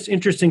that was just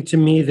interesting to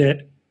me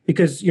that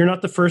because you're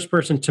not the first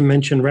person to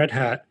mention Red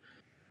Hat,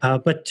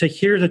 but to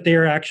hear that they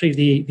are actually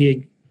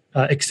the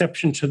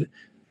exception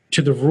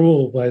to the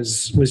rule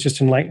was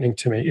just enlightening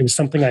to me. It was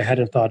something I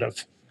hadn't thought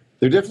of.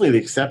 They're definitely the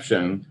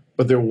exception,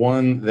 but they're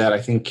one that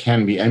I think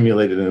can be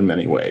emulated in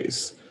many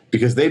ways,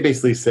 because they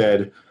basically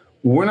said,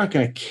 we're not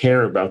going to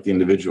care about the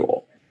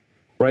individual,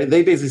 right?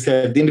 They basically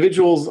said the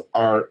individuals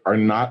are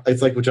not,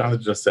 it's like what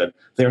Jonathan just said,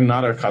 they're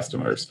not our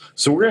customers.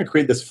 So we're going to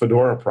create this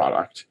Fedora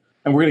product,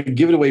 and we're going to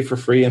give it away for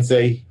free and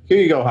say, here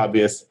you go,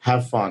 hobbyists,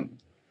 have fun.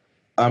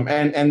 And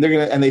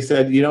they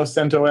said,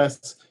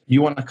 CentOS,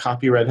 you want to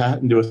copy Red Hat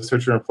and do a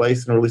search and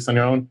replace and release on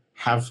your own?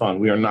 Have fun.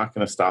 We are not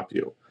going to stop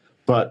you.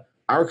 But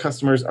our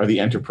customers are the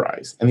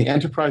enterprise, and the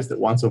enterprise that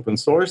wants open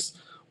source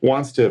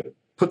wants to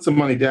put some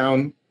money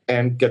down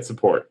and get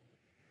support.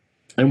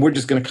 And we're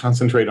just going to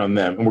concentrate on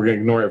them, and we're going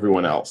to ignore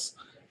everyone else.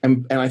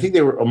 And I think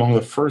they were among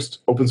the first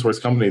open source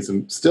companies,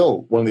 and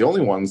still one of the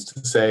only ones,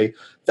 to say,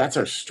 that's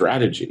our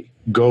strategy.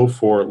 Go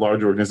for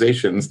large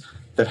organizations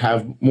that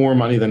have more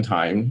money than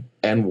time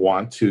and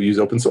want to use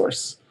open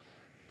source.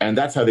 And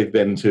that's how they've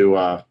been that's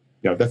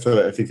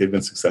how I think they've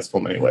been successful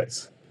in many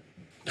ways.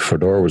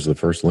 Fedora was the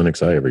first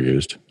Linux I ever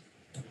used.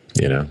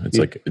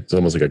 It's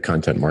almost like a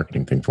content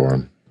marketing thing for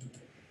them.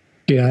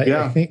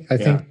 I think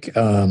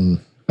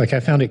I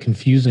found it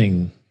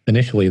confusing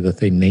initially that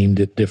they named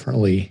it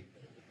differently,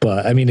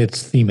 but I mean,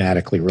 it's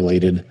thematically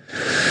related.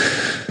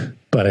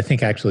 But I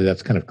think actually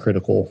that's kind of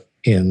critical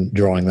in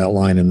drawing that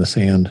line in the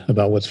sand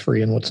about what's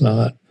free and what's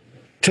not.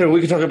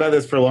 We could talk about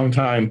this for a long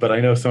time, but I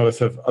know some of us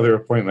have other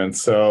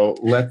appointments. So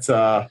let's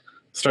start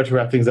to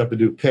wrap things up and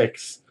do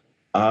picks.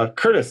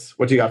 Curtis,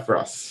 what do you got for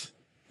us?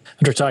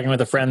 After talking with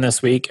a friend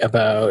this week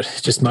about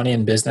just money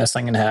and business,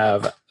 I'm going to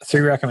have 3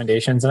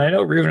 recommendations. And I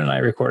know Reuven and I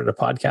recorded a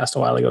podcast a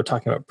while ago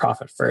talking about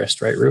profit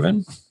first, right,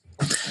 Reuven?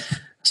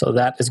 So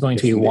that is going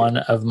to be one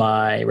of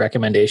my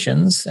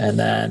recommendations. And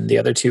then the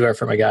other 2 are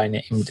from a guy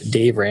named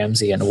Dave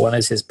Ramsey. And one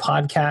is his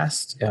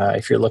podcast.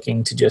 If you're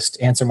looking to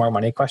just answer more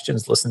money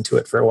questions, listen to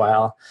it for a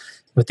while.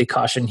 With the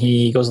caution,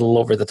 he goes a little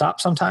over the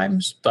top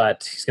sometimes,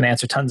 but he's going to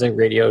answer tons of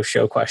radio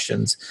show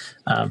questions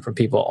from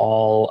people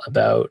all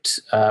about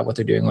what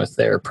they're doing with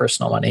their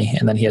personal money.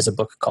 And then he has a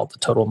book called The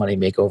Total Money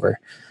Makeover,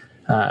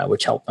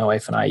 which helped my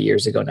wife and I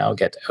years ago now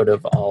get out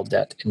of all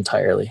debt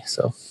entirely.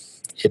 So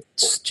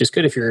it's just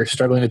good if you're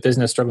struggling with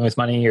business, struggling with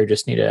money, or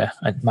just need a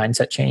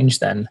mindset change,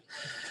 then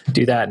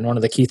do that. And one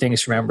of the key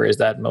things to remember is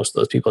that most of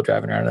those people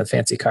driving around in a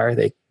fancy car,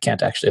 they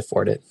can't actually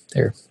afford it.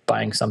 They're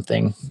buying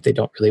something they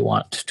don't really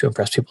want to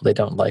impress people they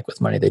don't like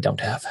with money they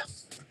don't have.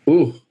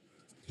 Ooh,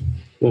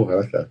 I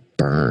like that.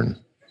 Burn.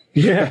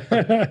 Yeah.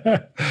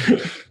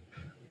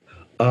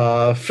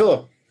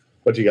 Philip,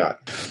 what you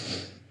got?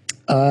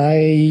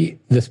 I,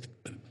 this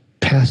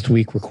past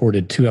week,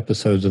 recorded 2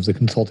 episodes of the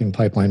Consulting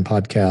Pipeline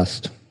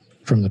podcast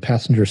from the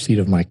passenger seat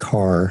of my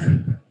car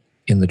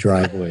in the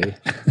driveway.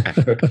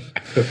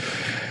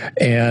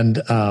 And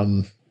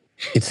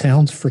it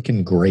sounds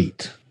freaking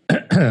great.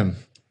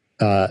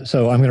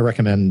 So I'm going to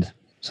recommend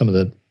some of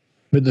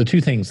the 2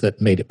 things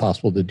that made it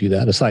possible to do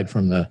that, aside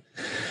from the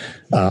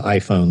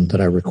iPhone that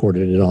I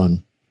recorded it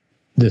on.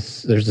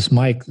 There's this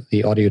mic,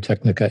 the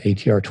Audio-Technica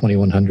ATR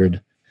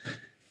 2100,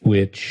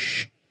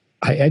 which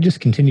I just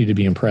continue to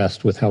be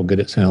impressed with how good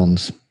it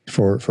sounds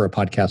for a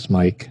podcast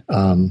mic.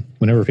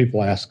 Whenever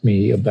people ask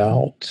me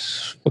about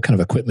what kind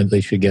of equipment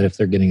they should get if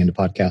they're getting into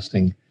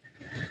podcasting,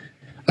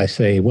 I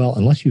say, well,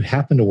 unless you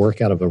happen to work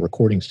out of a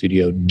recording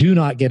studio, do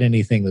not get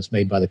anything that's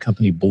made by the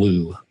company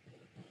Blue.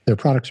 Their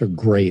products are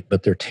great,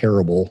 but they're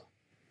terrible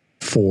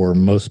for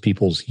most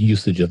people's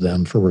usage of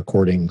them for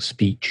recording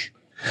speech.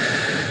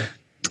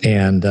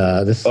 And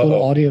this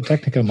little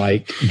Audio-Technica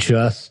mic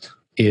just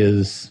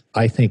is,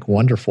 I think,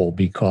 wonderful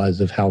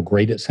because of how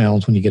great it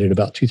sounds when you get it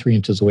about 2-3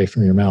 inches away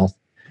from your mouth.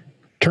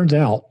 Turns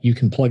out you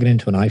can plug it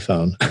into an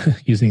iPhone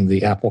using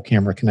the Apple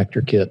Camera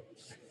Connector Kit,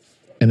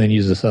 and then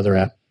use this other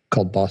app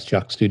called Boss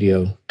Jock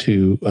Studio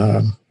to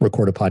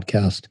record a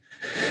podcast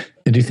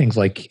and do things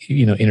like,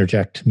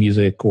 interject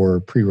music or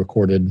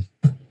pre-recorded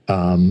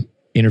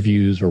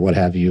interviews or what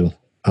have you,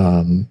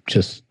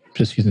 just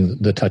using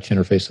the touch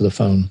interface of the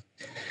phone.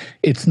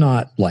 It's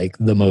not like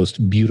the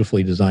most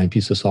beautifully designed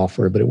piece of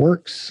software, but it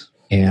works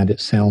and it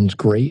sounds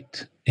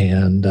great.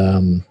 And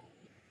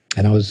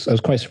I was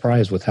quite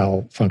surprised with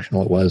how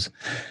functional it was.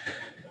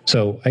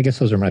 So I guess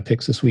those are my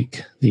picks this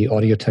week: the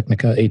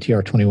Audio-Technica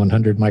ATR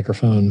 2100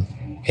 microphone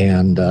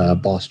and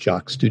Boss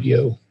Jock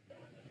Studio.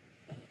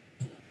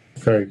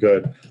 Very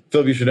good.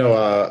 Philip, you should know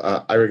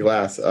Ira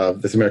Glass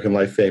of This American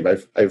Life fame.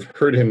 I've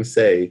heard him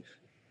say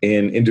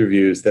in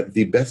interviews that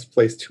the best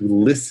place to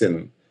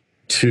listen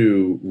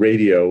to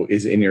radio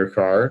is in your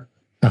car.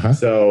 Uh-huh.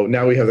 So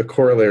now we have the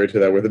corollary to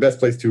that, where the best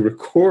place to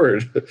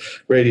record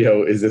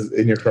radio is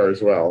in your car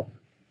as well.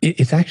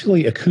 It's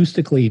actually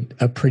acoustically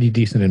a pretty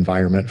decent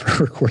environment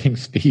for recording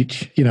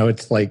speech.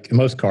 It's like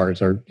most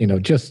cars are,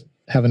 just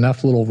have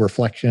enough little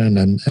reflection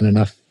and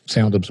enough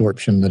sound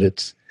absorption that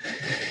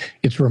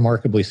it's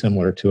remarkably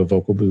similar to a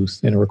vocal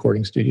booth in a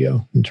recording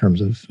studio in terms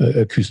of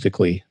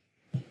acoustically.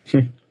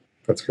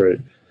 That's great.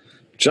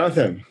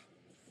 Jonathan.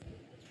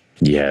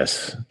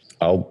 Yes.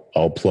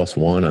 I'll plus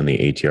one on the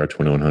ATR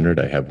 2100.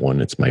 I have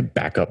one. It's my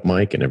backup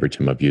mic, and every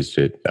time I've used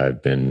it,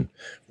 I've been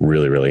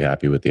really, really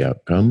happy with the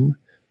outcome.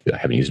 I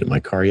haven't used it in my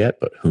car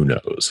yet, but who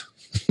knows?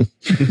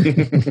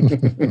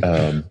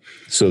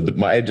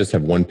 I just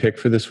have one pick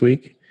for this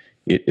week.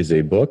 It is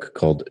a book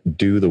called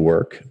Do the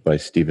Work by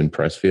Stephen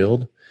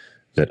Pressfield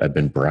that I've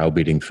been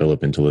browbeating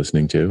Philip into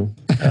listening to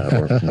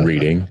or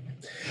reading.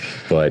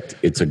 But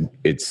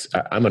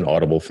I'm an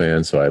Audible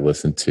fan, so I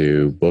listen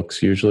to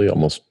books usually,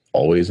 almost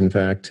always, in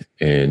fact.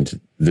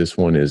 And this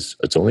one it's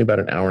only about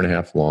an hour and a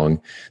half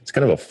long. It's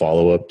kind of a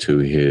follow-up to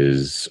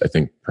his, I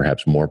think,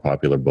 perhaps more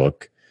popular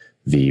book,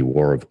 The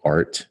War of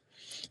Art.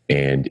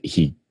 And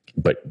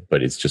but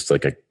it's just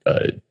like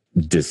a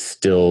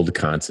distilled,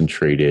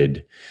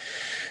 concentrated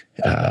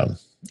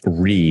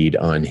read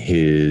on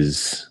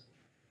his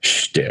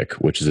shtick,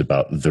 which is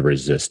about the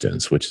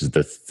resistance, which is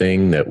the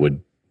thing that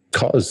would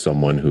cause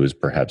someone who is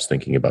perhaps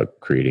thinking about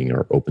creating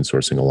or open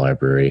sourcing a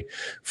library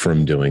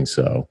from doing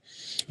so.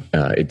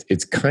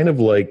 It's kind of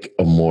like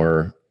a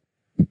more,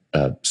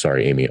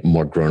 sorry, Amy, a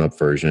more grown-up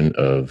version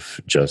of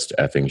Just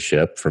Effing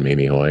Ship from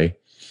Amy Hoy.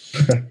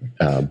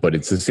 But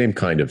it's the same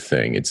kind of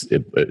thing.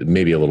 It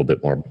maybe a little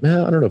bit more,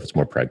 I don't know if it's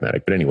more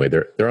pragmatic, but anyway,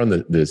 they're on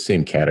the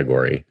same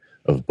category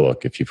of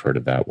book, if you've heard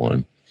of that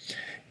one.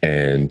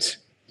 And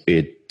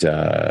it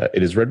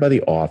is read by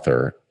the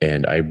author.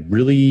 And I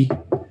really,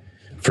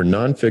 for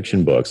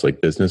nonfiction books,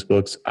 like business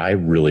books, I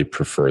really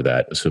prefer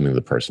that, assuming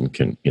the person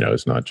can,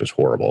 is not just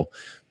horrible.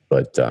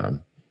 But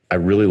I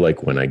really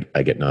like when I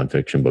get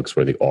nonfiction books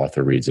where the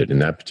author reads it. In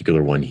that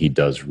particular one, he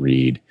does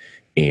read.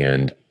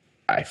 And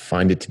I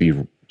find it to be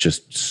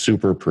just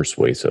super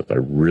persuasive. I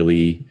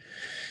really,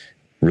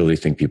 really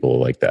think people will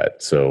like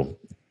that. So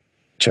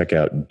check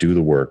out Do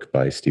the Work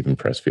by Stephen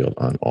Pressfield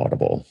on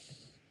Audible.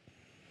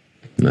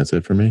 And that's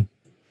it for me.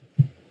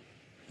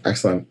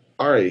 Excellent.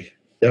 Ari,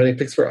 you have any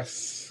picks for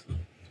us?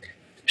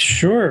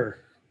 Sure.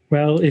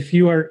 Well, if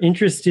you are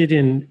interested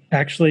in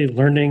actually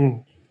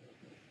learning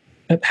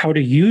how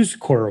to use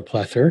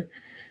Choroplether,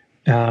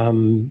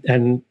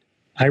 and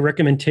I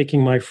recommend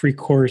taking my free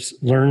course,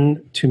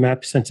 Learn to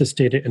Map Census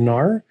Data in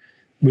R,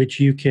 which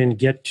you can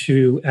get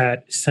to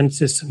at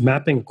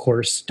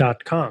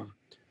censusmappingcourse.com.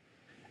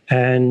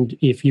 And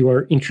if you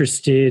are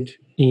interested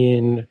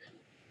in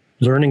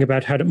learning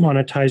about how to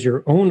monetize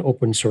your own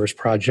open source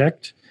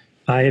project,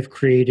 I have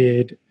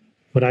created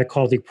what I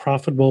call the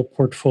Profitable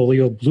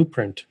Portfolio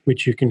Blueprint,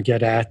 which you can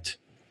get at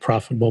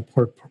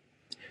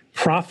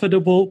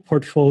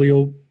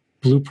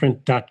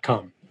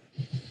profitableportfolioblueprint.com.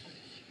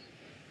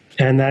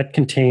 And that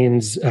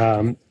contains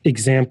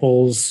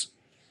examples,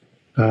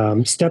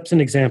 steps and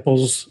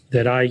examples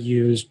that I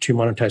use to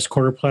monetize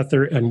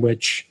Choroplether and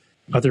which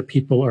other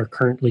people are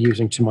currently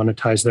using to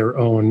monetize their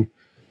own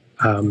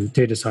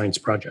data science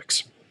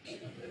projects.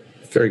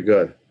 Very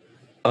good.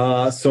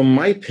 So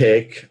my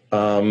pick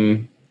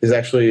is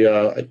actually,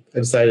 I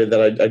decided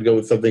that I'd go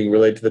with something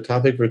related to the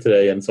topic for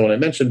today. And so when I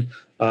mentioned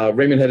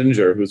Raymond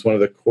Hettinger, who's one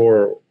of the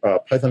core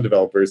Python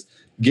developers,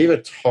 gave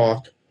a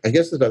talk, I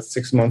guess it was about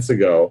 6 months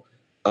ago,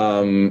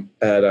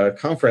 at a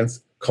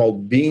conference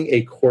called Being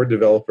a Core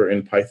Developer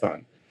in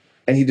Python.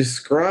 And he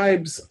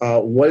describes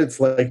what it's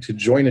like to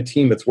join a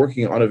team that's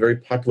working on a very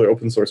popular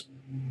open source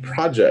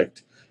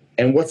project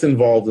and what's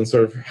involved and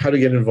sort of how to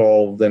get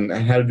involved and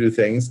how to do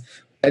things.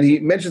 And he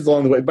mentions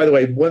along the way, by the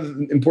way, one of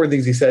the important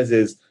things he says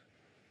is,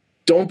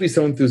 don't be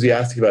so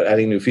enthusiastic about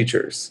adding new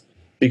features.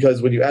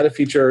 Because when you add a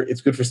feature,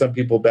 it's good for some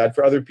people, bad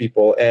for other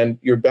people, and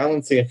you're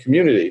balancing a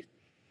community.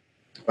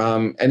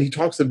 And he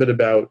talks a bit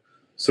about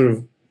sort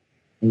of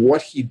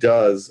what he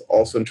does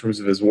also in terms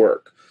of his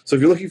work. So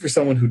if you're looking for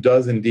someone who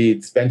does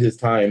indeed spend his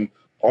time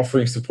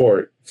offering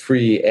support,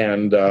 free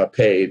and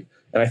paid,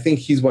 and I think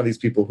he's one of these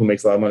people who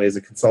makes a lot of money as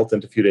a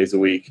consultant a few days a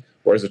week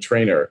or as a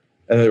trainer,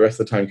 and then the rest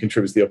of the time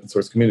contributes to the open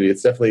source community.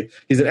 It's definitely,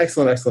 he's an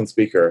excellent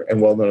speaker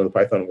and well known in the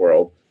Python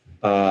world.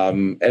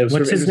 And it was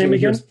What's his name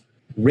again?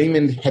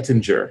 Raymond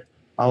Hettinger.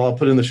 I'll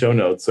put it in the show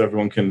notes so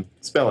everyone can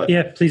spell it.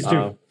 Yeah, please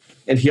do.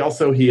 And he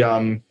also, he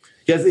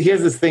has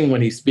this thing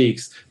when he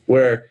speaks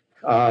where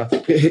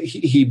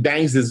he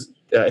bangs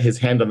his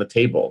hand on the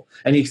table,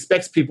 and he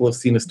expects people have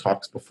seen his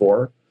talks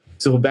before.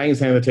 So he'll bang his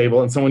hand on the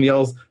table, and someone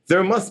yells,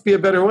 "There must be a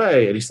better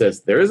way," and he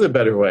says, "There is a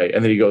better way,"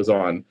 and then he goes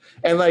on.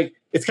 And like,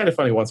 it's kind of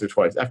funny once or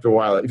twice. After a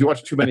while, if you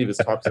watch too many of his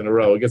talks in a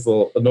row, it gets a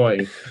little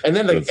annoying. And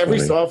then like every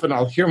so often,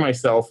 I'll hear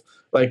myself,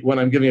 like when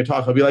I'm giving a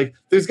talk, I'll be like,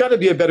 "There's got to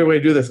be a better way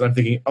to do this," and I'm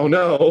thinking, "Oh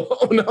no!"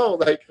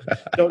 Like,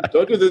 don't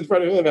do this in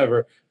front of him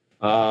ever.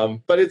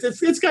 But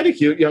it's kind of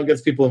cute,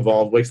 gets people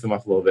involved, wakes them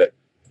up a little bit.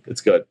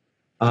 It's good.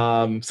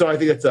 So I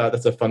think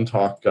that's a fun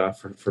talk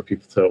for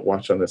people to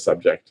watch on this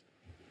subject.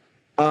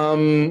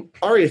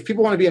 Ari, if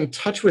people want to be in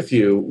touch with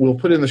you, we'll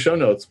put it in the show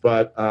notes.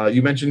 But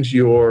you mentioned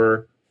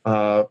your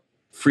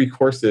free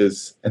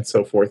courses and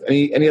so forth.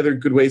 Any other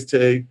good ways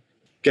to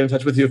get in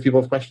touch with you if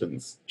people have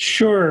questions?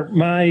 Sure.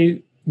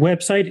 My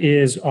website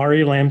is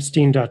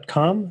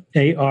arilamstein.com,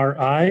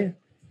 ARILAM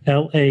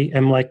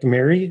like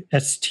Mary,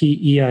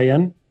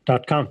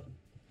 STEIN.com.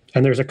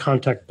 And there's a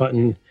contact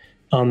button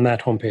on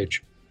that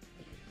homepage.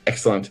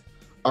 Excellent.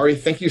 Ari,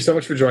 thank you so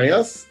much for joining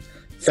us.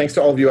 Thanks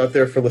to all of you out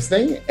there for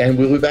listening, and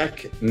we'll be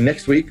back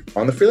next week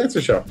on The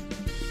Freelancer Show.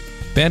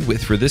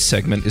 Bandwidth for this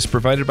segment is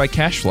provided by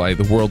CacheFly,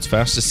 the world's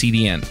fastest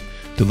CDN.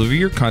 Deliver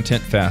your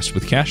content fast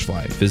with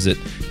CacheFly. Visit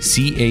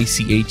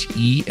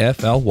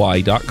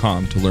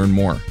CACHEFLY.com to learn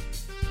more.